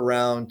work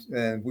around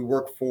and we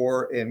work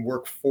for and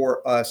work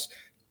for us,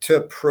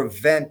 to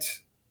prevent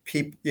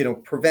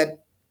prevent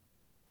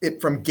it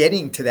from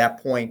getting to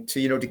that point,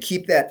 to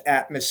keep that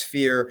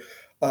atmosphere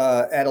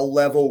at a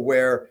level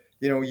where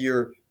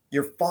you're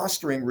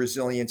fostering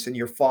resilience and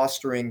you're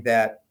fostering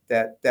that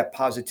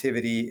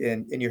positivity,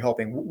 and you're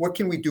helping. What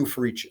can we do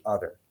for each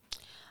other?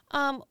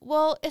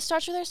 Well, it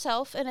starts with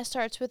ourselves, and it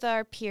starts with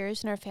our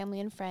peers and our family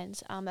and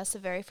friends. That's the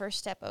very first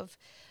step of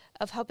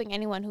helping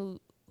anyone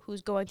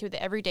who's going through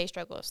the everyday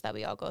struggles that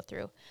we all go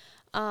through.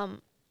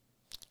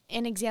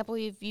 An example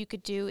you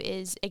could do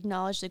is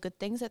acknowledge the good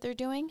things that they're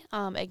doing,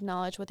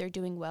 acknowledge what they're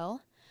doing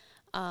well,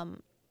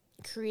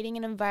 creating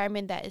an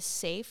environment that is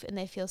safe and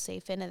they feel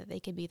safe in, and that they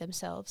can be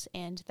themselves,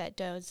 and that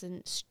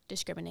doesn't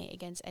discriminate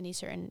against any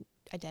certain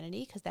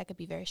identity, because that could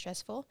be very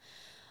stressful.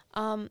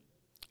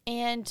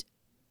 And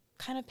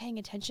kind of paying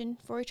attention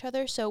for each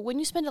other. So when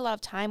you spend a lot of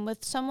time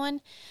with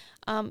someone,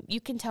 you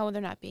can tell when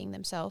they're not being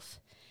themselves.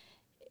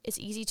 It's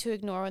easy to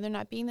ignore when they're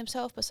not being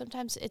themselves, but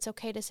sometimes it's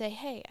okay to say,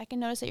 hey, I can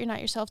notice that you're not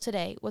yourself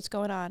today. What's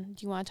going on?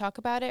 Do you want to talk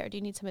about it, or do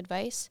you need some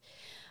advice?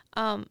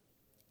 And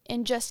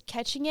just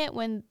catching it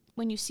when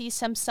you see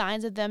some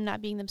signs of them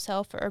not being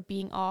themselves or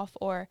being off,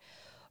 or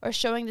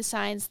showing the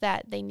signs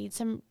that they need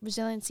some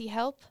resiliency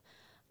help,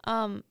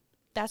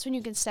 that's when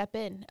you can step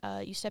in.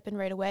 You step in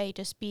right away.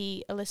 Just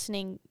be a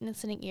listening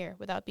ear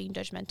without being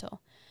judgmental.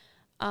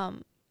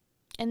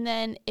 And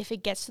then if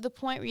it gets to the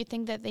point where you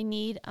think that they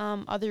need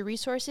other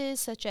resources,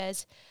 such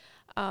as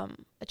a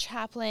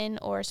chaplain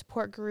or a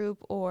support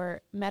group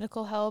or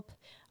medical help,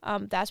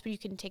 that's where you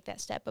can take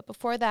that step. But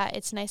before that,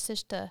 it's nice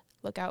just to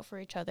look out for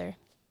each other.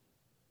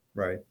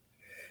 Right.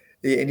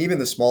 And even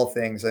the small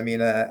things. I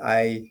mean,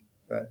 I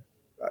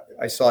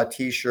saw a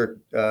T-shirt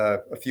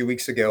a few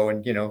weeks ago,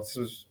 and this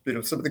was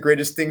some of the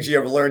greatest things you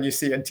ever learn. You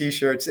see on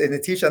T-shirts, and the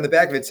T-shirt on the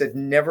back of it said,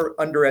 "Never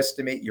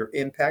underestimate your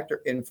impact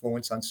or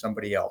influence on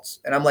somebody else."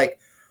 And I'm like,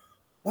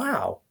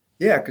 Wow.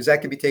 Yeah, because that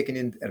can be taken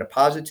in a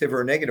positive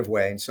or a negative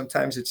way. And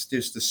sometimes it's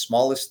just the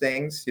smallest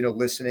things,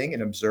 listening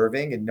and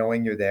observing and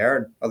knowing you're there.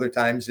 And other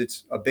times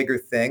it's a bigger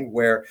thing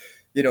where,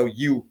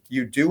 you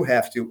do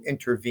have to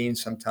intervene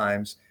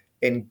sometimes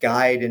and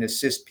guide and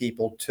assist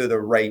people to the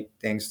right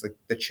things, like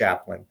the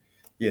chaplain,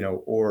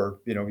 or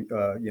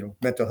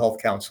mental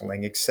health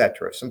counseling,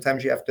 etc.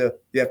 Sometimes you have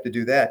to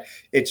do that.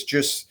 It's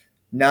just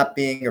not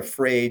being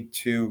afraid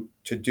to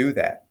do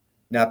that,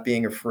 not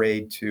being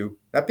afraid to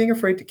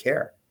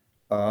care.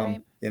 Right.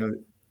 Um, you know,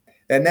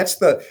 and that's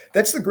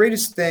the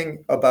greatest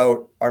thing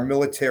about our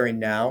military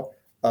now,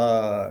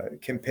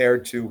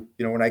 compared to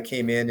when I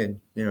came in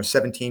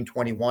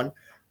 1721,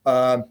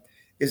 um,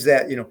 is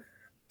that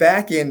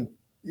back in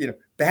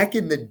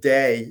the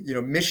day,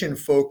 mission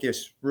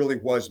focus really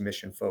was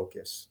mission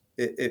focus.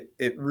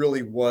 It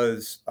really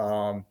was,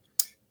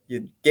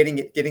 getting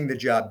the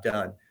job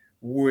done.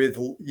 With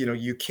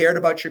you cared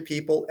about your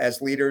people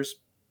as leaders,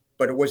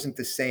 but it wasn't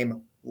the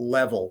same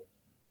level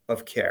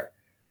of care.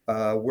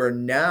 Where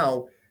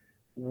now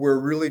we're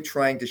really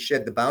trying to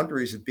shed the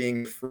boundaries of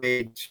being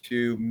afraid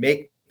to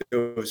make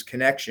those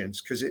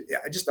connections, because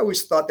I just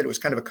always thought that it was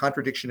kind of a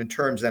contradiction in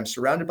terms. I'm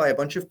surrounded by a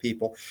bunch of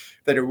people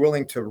that are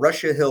willing to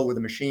rush a hill with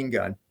a machine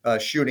gun,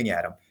 shooting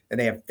at them, and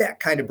they have that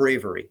kind of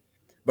bravery.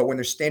 But when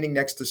they're standing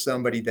next to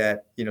somebody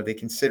that they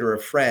consider a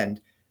friend,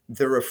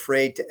 they're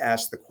afraid to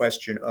ask the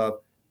question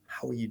of,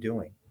 "How are you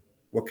doing?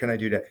 What can I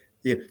do to?"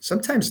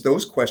 Sometimes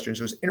those questions,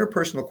 those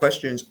interpersonal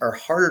questions, are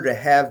harder to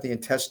have the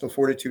intestinal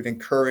fortitude and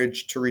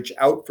courage to reach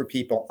out for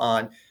people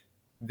on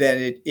than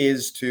it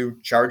is to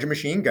charge a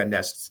machine gun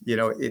nest.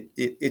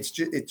 It's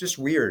just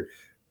weird,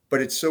 but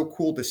it's so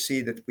cool to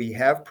see that we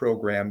have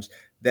programs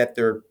that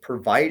they're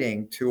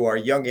providing to our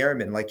young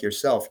airmen like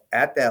yourself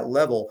at that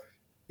level.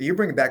 You're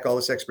bringing back all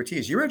this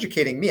expertise. You're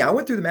educating me. I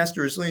went through the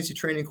Master Resiliency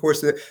Training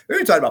course. We're going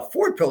to talk about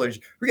 4 pillars.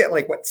 We got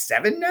like what,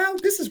 7 now?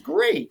 This is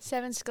great.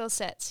 7 skill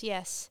sets,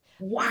 yes.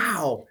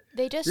 Wow.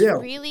 They just Yeah.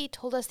 really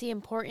told us the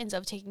importance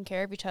of taking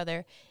care of each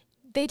other.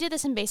 They did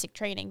this in basic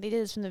training. They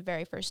did this from the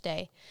very first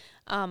day.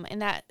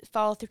 And that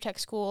followed through tech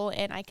school,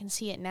 and I can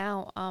see it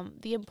now.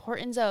 The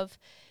importance of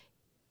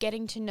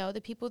getting to know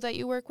the people that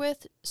you work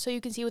with so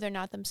you can see when they're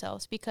not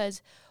themselves.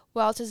 Because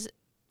while it's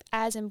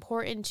as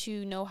important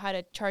to know how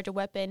to charge a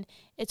weapon,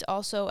 it's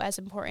also as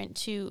important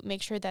to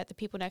make sure that the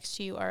people next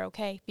to you are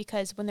okay.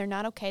 Because when they're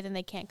not okay, then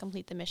they can't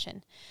complete the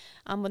mission.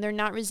 When they're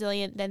not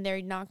resilient, then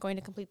they're not going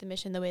to complete the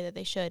mission the way that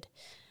they should.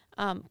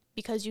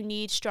 Because you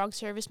need strong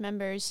service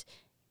members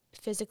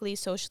physically,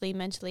 socially,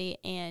 mentally,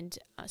 and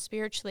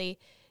spiritually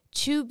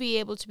to be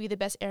able to be the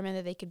best airman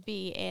that they could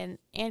be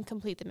and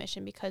complete the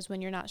mission. Because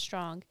when you're not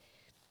strong,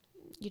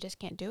 you just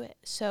can't do it.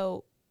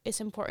 So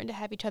it's important to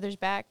have each other's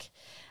back.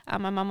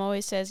 My mom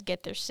always says,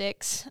 get their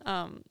six.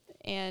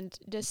 And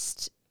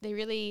just, they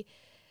really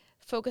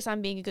focus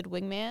on being a good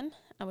wingman,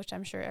 which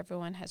I'm sure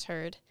everyone has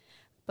heard,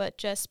 but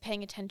just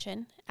paying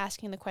attention,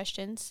 asking the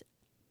questions,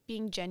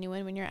 being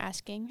genuine when you're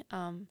asking.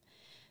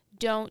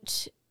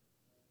 Don't.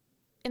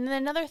 And then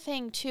another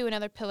thing, too,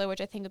 another pillar, which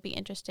I think would be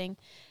interesting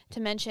to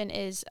mention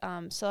is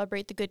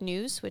celebrate the good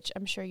news, which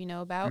I'm sure you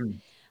know about.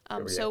 Oh,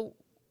 yeah. So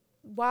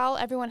while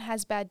everyone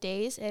has bad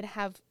days and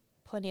have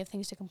plenty of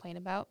things to complain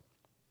about,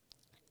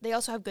 they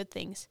also have good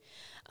things.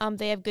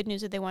 They have good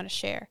news that they want to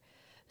share.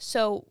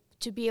 So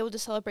to be able to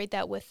celebrate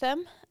that with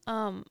them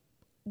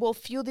will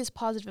fuel these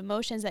positive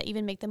emotions that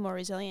even make them more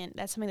resilient.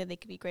 That's something that they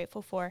could be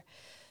grateful for.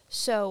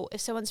 So if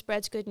someone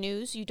spreads good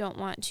news, you don't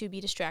want to be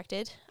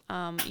distracted.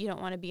 You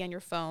don't want to be on your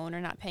phone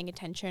or not paying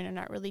attention or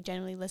not really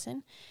genuinely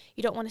listen.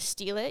 You don't want to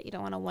steal it. You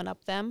don't want to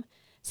one-up them.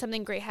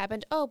 Something great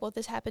happened. Oh, well,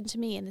 this happened to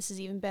me, and this is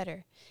even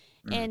better.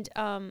 And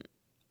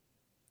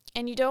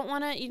you don't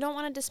want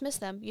to dismiss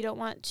them. You don't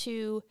want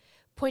to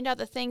point out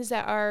the things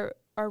that are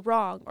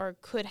wrong or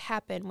could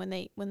happen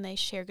when they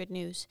share good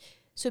news.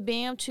 So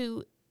being able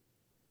to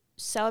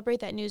celebrate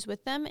that news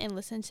with them and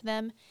listen to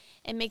them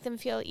and make them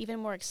feel even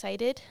more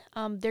excited,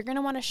 they're going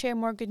to want to share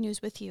more good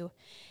news with you.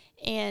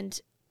 And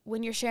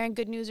when you're sharing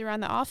good news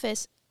around the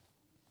office,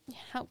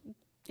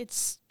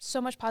 it's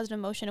so much positive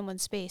emotion in one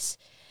space.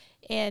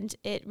 And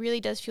it really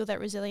does fuel that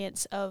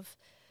resilience of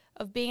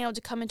being able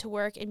to come into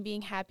work and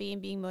being happy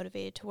and being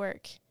motivated to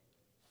work.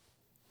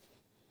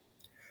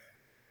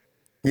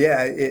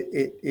 Yeah,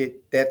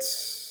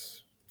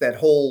 that's that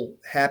whole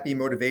happy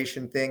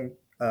motivation thing.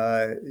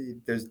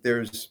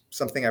 There's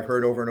something I've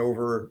heard over and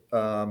over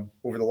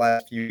the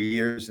last few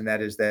years, and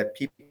that is that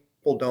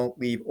people don't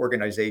leave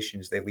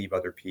organizations; they leave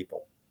other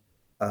people.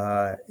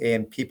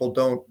 And people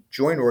don't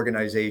join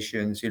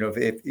organizations.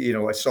 If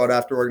a sought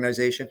after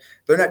organization,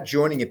 they're not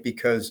joining it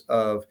because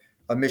of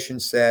a mission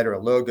set or a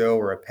logo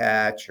or a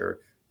patch or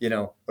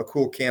a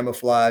cool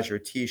camouflage or a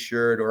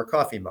T-shirt or a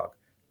coffee mug.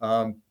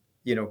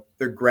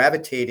 They're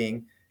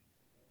gravitating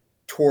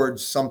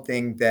towards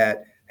something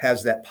that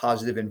has that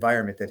positive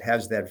environment, that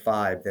has that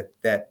vibe,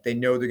 that they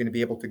know they're going to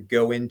be able to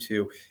go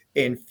into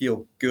and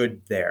feel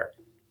good there.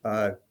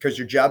 Because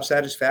your job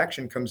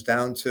satisfaction comes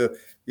down to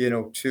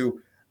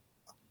to,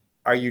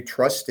 are you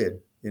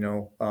trusted?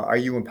 Are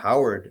you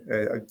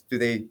empowered? Do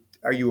they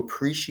are you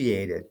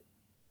appreciated?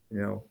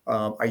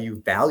 Are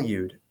you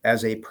valued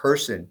as a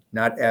person,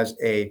 not as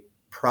a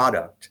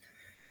product?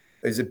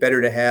 Is it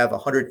better to have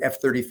 100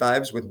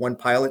 F-35s with one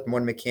pilot and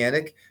one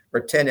mechanic, or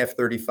 10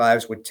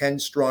 F-35s with 10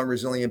 strong,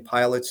 resilient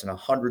pilots and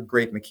 100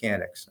 great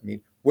mechanics? I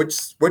mean,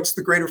 what's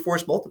the greater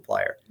force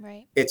multiplier?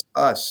 Right. It's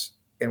us,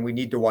 and we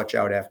need to watch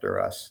out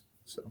after us.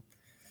 So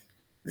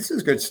this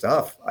is good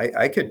stuff.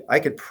 I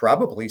could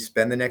probably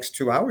spend the next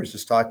 2 hours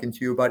just talking to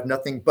you about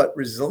nothing but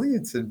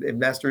resilience and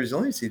master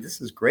resiliency. This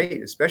is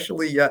great,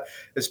 especially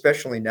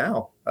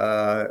now.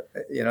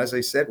 As I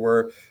said,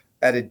 we're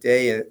at a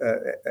day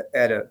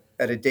at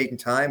a date and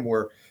time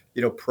where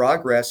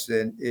progress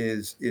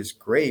is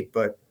great,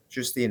 but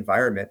just the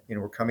environment.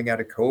 We're coming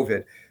out of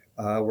COVID.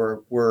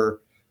 We're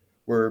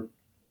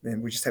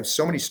and we just have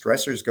so many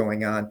stressors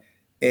going on.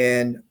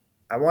 And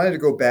I wanted to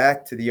go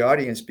back to the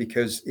audience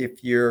because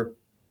if you're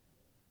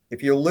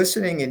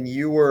listening and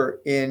you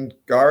were in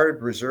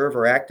Guard, Reserve,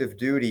 or active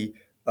duty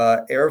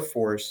Air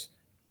Force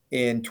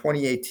in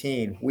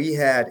 2018, we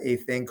had a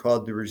thing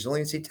called the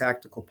Resiliency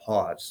Tactical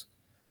Pause,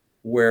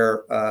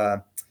 where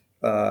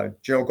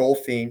General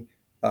Goldfein,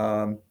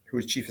 who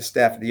was Chief of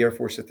Staff of the Air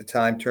Force at the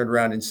time, turned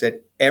around and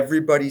said,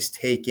 everybody's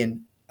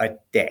taken a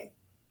day.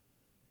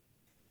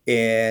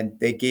 And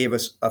they gave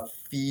us a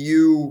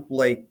few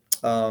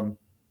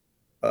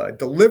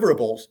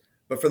deliverables,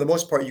 but for the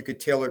most part, you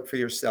could tailor it for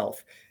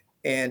yourself.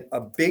 And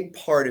a big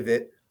part of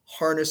it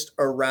harnessed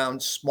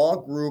around small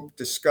group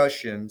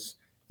discussions.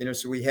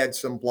 So we had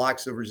some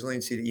blocks of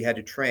resiliency that you had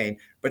to train,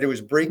 but it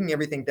was breaking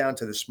everything down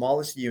to the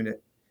smallest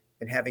unit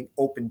and having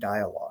open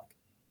dialogue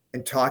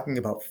and talking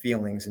about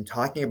feelings and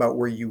talking about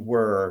where you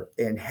were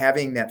and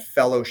having that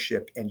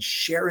fellowship and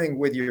sharing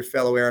with your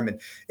fellow airmen.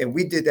 And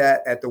we did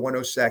that at the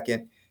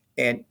 102nd.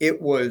 And it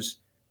was,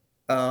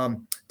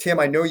 Tim,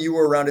 I know you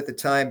were around at the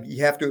time.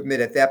 You have to admit,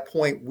 at that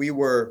point, we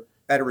were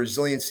at a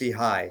resiliency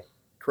high.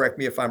 Correct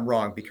me if I'm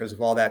wrong, because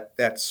of all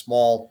that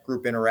small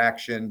group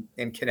interaction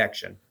and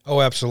connection.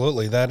 Oh,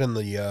 absolutely. That and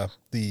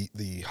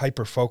the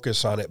hyper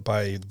focus on it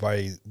by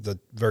the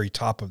very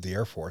top of the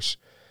Air Force.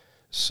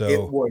 It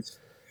So, was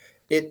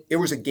it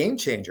was a game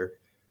changer,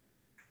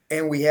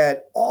 and we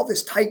had all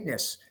this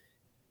tightness.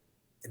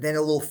 And then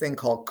a little thing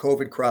called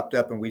COVID cropped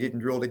up, and we didn't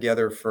drill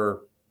together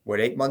for what,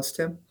 8 months,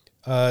 Tim?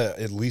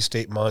 at least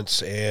 8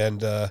 months,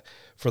 and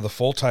for the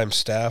full time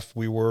staff,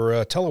 we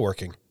were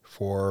teleworking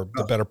for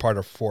the Oh, better part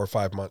of 4 or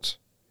 5 months.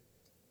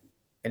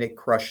 and it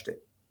crushed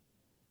it.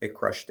 It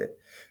crushed it.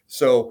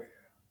 So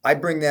I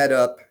bring that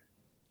up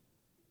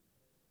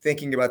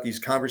thinking about these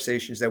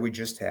conversations that we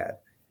just had,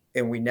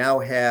 and we now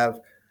have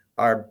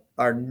our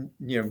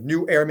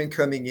new airmen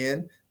coming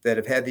in that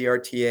have had the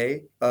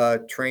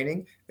RTA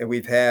training, and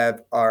we've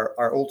had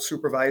our old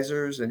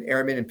supervisors and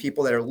airmen and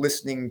people that are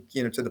listening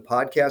to the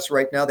podcast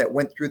right now that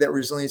went through that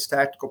resilience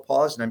tactical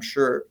pause. And I'm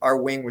sure our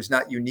wing was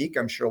not unique.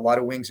 I'm sure a lot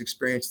of wings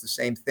experienced the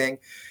same thing.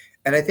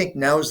 And I think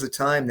now is the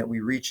time that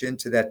we reach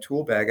into that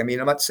tool bag. I mean,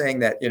 I'm not saying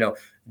that,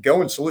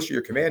 go and solicit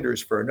your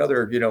commanders for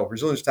another,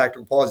 resilience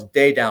tactical pause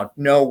day down.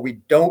 No, we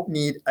don't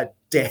need a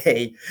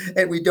day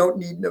and we don't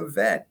need an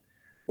event.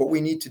 What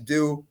we need to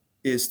do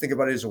is think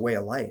about it as a way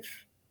of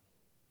life,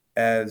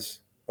 as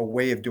a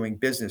way of doing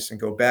business, and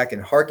go back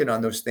and hearken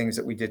on those things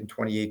that we did in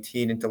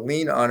 2018, and to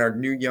lean on our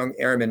new young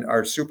airmen,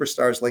 our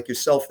superstars like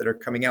yourself that are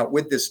coming out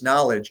with this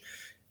knowledge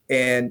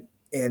and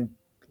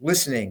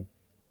listening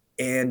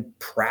and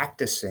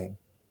practicing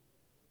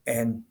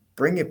and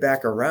bring it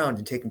back around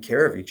and taking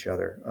care of each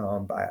other.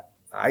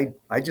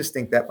 I just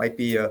think that might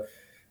be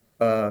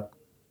uh,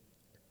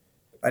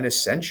 an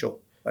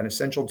essential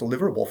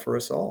deliverable for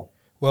us all.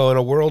 Well, in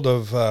a world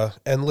of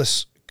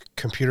endless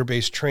computer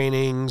based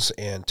trainings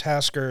and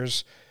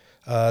taskers,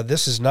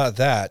 this is not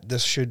that.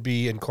 This should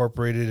be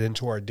incorporated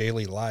into our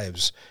daily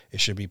lives. It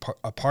should be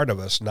a part of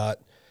us, not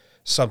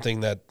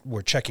something that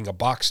we're checking a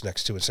box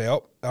next to and say,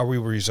 oh, are we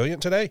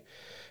resilient today?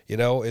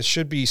 It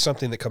should be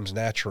something that comes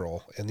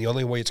natural. And the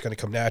only way it's going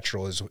to come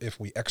natural is if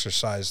we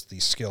exercise the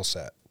skill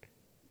set.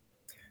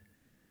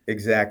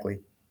 Exactly.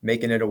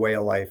 Making it a way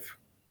of life.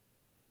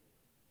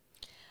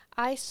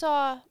 I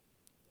saw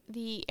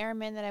the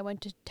airmen that I went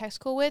to tech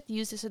school with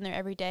use this in there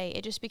every day.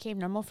 It just became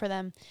normal for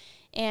them.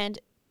 And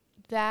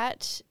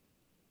that,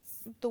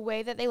 the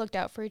way that they looked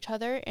out for each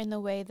other and the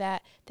way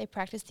that they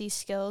practiced these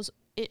skills,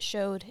 it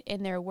showed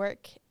in their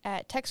work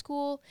at tech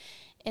school,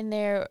 in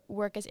their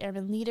work as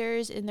airman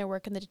leaders, in their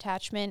work in the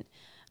detachment.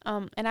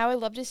 And I would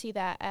love to see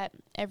that at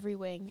every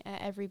wing,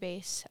 at every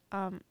base.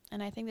 And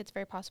I think that's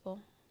very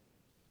possible.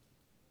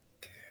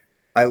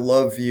 I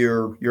love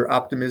your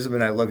optimism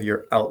and I love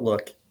your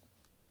outlook.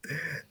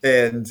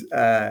 And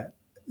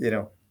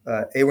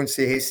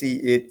A1C Hasty,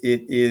 it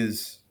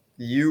is,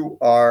 you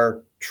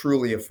are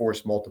truly a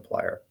force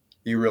multiplier.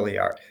 You really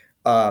are.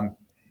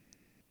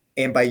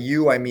 And by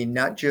you, I mean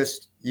not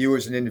just you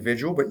as an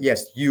individual, but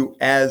yes, you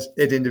as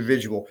an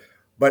individual,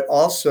 but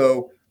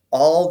also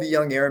all the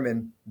young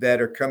airmen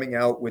that are coming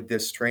out with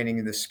this training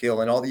and this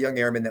skill, and all the young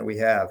airmen that we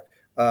have.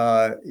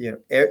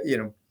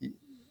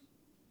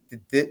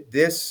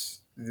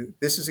 This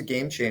this is a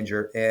game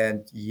changer.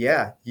 And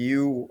yeah,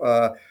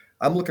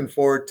 I'm looking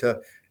forward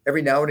to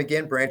every now and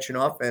again branching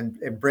off and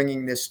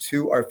bringing this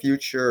to our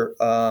future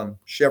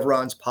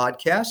Chevrons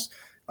podcast.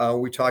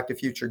 We talk to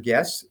future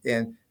guests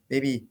and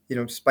maybe,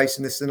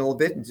 spicing this in a little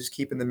bit and just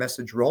keeping the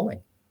message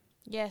rolling.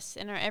 Yes,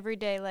 in our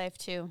everyday life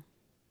too.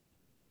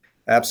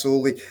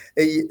 Absolutely.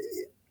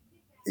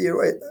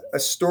 A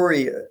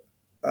story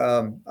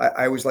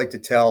I always like to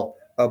tell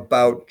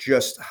about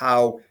just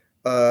how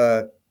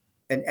uh,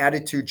 an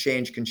attitude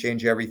change can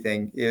change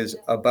everything is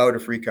about a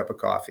free cup of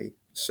coffee.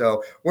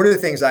 So one of the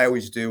things I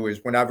always do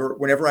is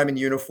whenever I'm in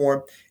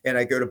uniform and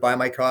I go to buy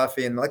my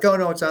coffee and like, oh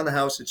no, it's on the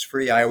house, it's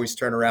free. I always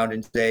turn around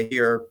and say,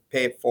 here,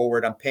 pay it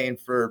forward. I'm paying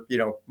for,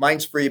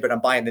 mine's free, but I'm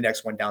buying the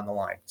next one down the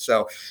line.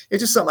 So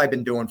it's just something I've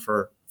been doing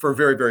for a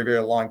very, very, very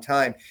long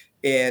time.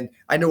 And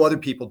I know other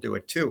people do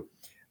it too.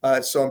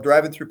 So I'm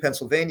driving through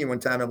Pennsylvania one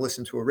time. I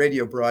listened to a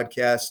radio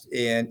broadcast,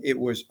 and it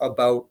was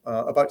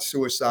about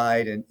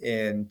suicide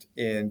and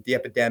the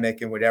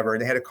epidemic and whatever.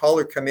 And they had a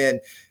caller come in,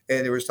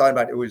 and they were talking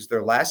about it was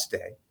their last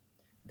day.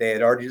 They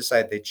had already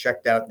decided they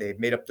checked out. They had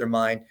made up their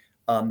mind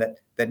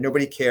that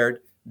nobody cared.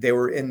 They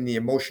were in the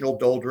emotional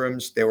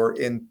doldrums. They were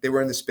in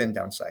the spin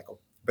down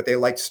cycle, but they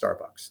liked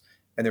Starbucks.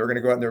 And they were going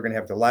to go out and they were going to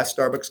have the last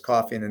Starbucks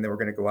coffee, and then they were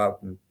going to go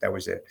out, and that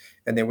was it.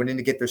 And they went in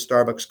to get their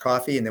Starbucks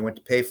coffee, and they went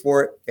to pay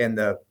for it. And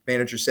the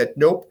manager said,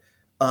 "Nope,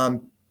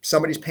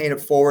 somebody's paying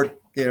it forward.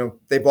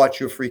 They bought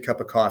you a free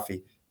cup of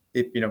coffee.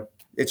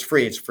 It's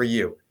free. It's for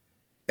you."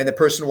 And the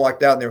person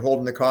walked out, and they're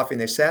holding the coffee,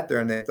 and they sat there,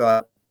 and they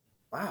thought,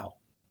 "Wow,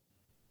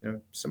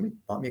 somebody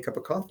bought me a cup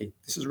of coffee.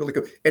 This is really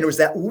good." And it was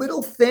that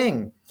little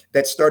thing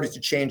that started to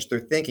change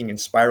their thinking and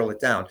spiral it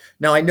down.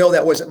 Now, I know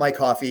that wasn't my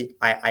coffee.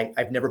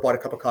 I've never bought a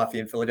cup of coffee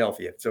in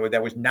Philadelphia. So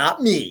that was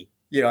not me,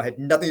 it had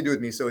nothing to do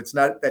with me. So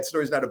that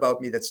story's not about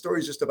me. That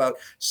story's just about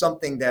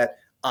something that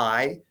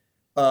I,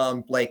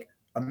 like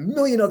a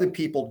million other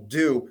people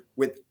do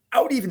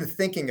without even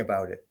thinking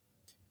about it.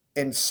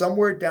 And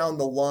somewhere down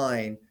the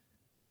line,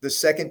 the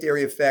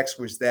secondary effects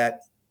was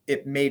that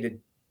it made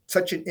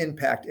such an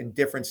impact and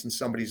difference in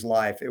somebody's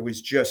life. It was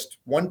just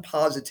one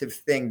positive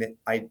thing that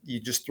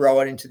you just throw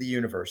out into the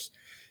universe.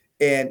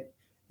 And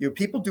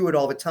people do it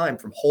all the time,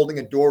 from holding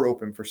a door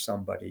open for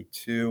somebody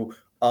to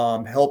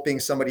helping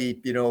somebody,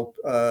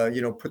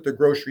 put their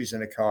groceries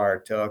in a car,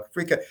 to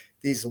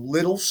these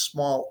little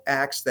small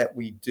acts that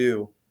we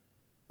do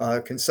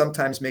can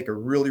sometimes make a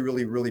really,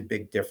 really, really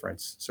big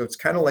difference. So it's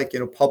kind of like,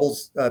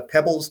 pebbles,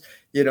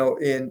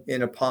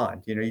 in a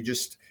pond.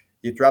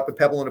 You drop a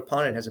pebble in a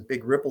pond, it has a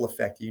big ripple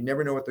effect. You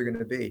never know what they're going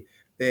to be.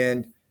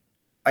 And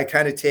I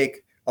kind of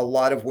take a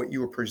lot of what you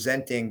were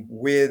presenting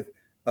with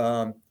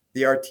the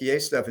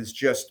RTA stuff is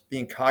just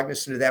being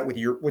cognizant of that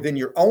within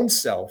your own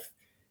self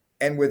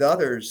and with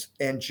others.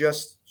 And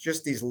just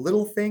these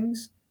little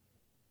things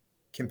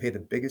can pay the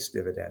biggest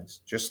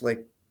dividends, just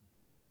like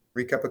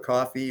free cup of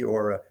coffee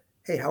or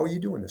hey, how are you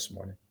doing this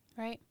morning?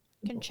 Right.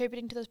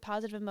 Contributing to those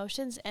positive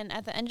emotions, and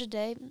at the end of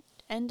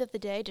the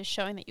day, just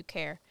showing that you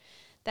care.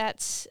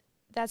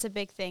 That's a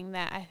big thing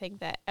that I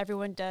think that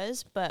everyone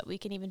does, but we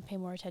can even pay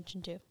more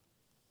attention to.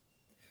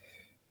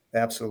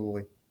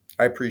 Absolutely.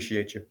 I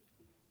appreciate you.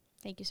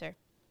 Thank you, sir.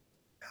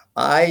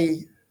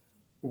 I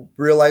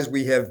realize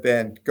we have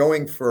been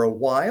going for a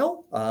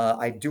while.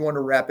 I do want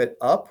to wrap it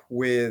up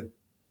with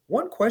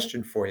one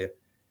question for you.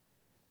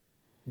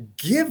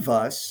 Give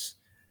us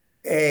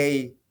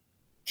a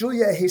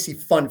Julia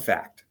Ahaesy fun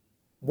fact.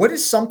 What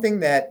is something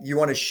that you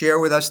want to share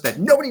with us that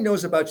nobody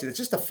knows about you? That's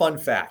just a fun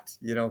fact.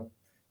 You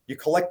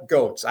collect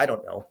goats. I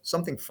don't know.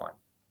 Something fun.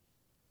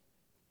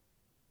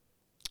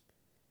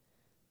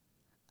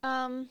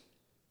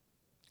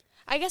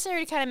 I guess I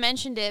already kind of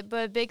mentioned it,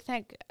 but a big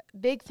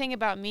thing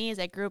about me is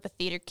I grew up a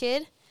theater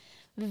kid,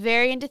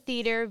 very into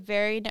theater,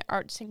 very into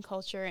arts and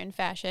culture and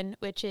fashion,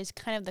 which is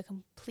kind of the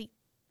complete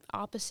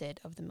opposite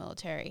of the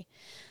military.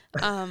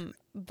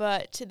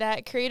 But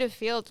that creative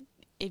field,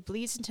 it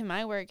bleeds into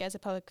my work as a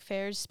public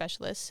affairs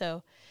specialist.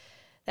 So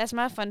that's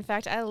my fun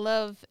fact. I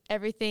love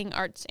everything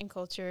arts and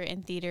culture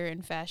and theater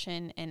and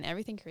fashion and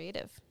everything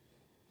creative.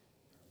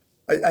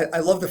 I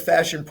love the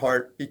fashion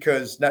part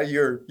because now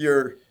you're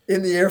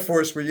in the Air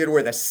Force where you got to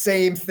wear the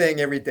same thing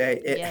every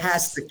day. It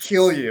has to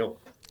kill you.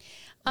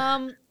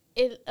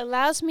 It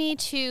allows me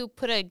to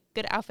put a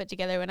good outfit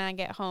together when I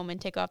get home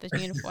and take off this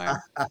uniform,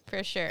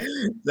 for sure.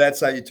 That's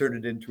how you turn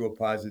it into a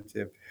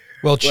positive.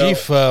 Well,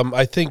 Chief,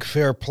 I think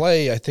fair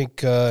play. I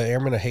think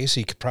Airman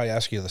Ahaesy could probably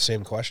ask you the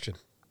same question.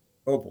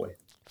 Oh, boy.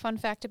 Fun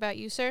fact about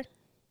you, sir?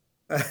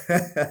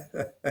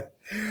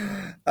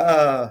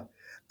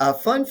 A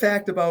fun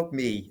fact about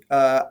me,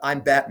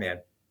 I'm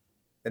Batman.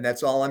 And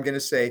that's all I'm going to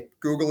say.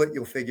 Google it.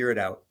 You'll figure it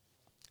out.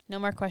 No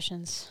more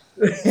questions.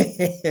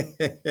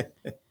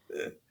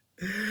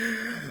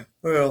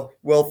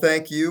 Well,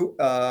 thank you.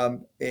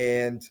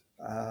 And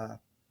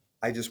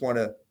I just want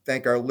to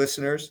thank our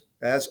listeners,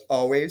 as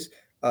always.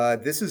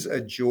 This is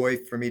a joy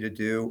for me to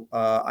do.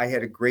 I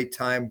had a great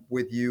time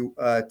with you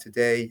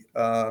today,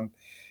 A1C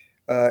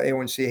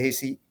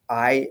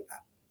Ahaesy.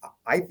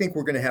 I think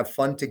we're going to have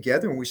fun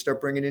together when we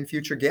start bringing in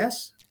future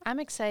guests. I'm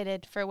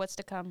excited for what's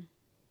to come.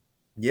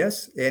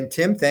 Yes. And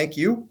Tim, thank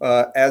you,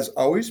 as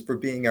always, for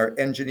being our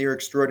engineer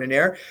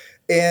extraordinaire.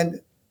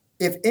 And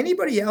if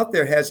anybody out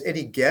there has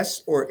any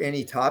guests or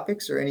any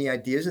topics or any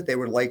ideas that they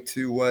would like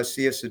to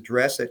see us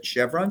address at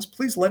Chevrons,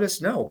 please let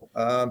us know.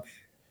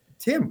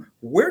 Tim,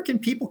 where can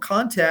people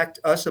contact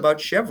us about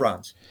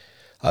Chevrons?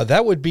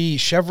 That would be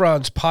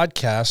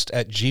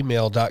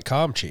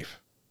chevronspodcast@gmail.com, Chief.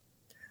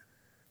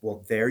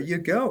 Well, there you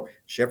go.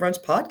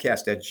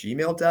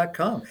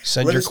 Chevronspodcast@gmail.com.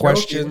 Send your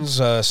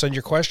questions,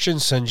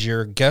 send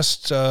your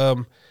guest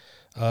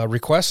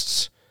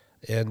requests,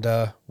 and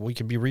we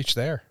can be reached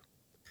there.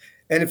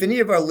 And if any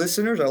of our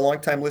listeners, our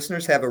longtime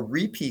listeners, have a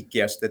repeat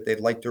guest that they'd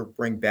like to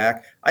bring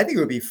back, I think it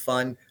would be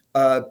fun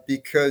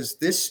because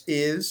this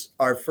is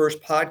our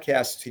first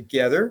podcast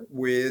together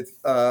with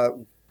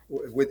Airman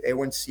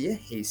Julia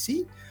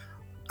Ahaesy.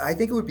 I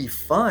think it would be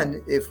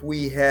fun if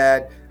we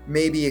had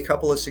maybe a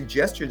couple of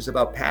suggestions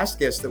about past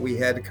guests that we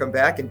had to come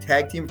back and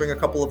tag team, bring a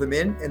couple of them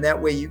in, and that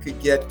way you could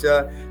get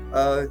to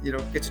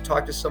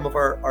talk to some of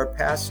our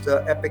past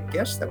epic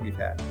guests that we've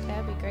had.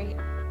 That'd be great.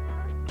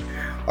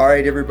 All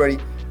right, everybody,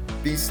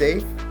 be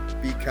safe,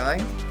 be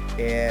kind,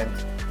 and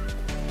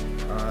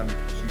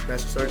Chief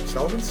Master Sergeant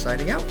Sullivan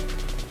signing out.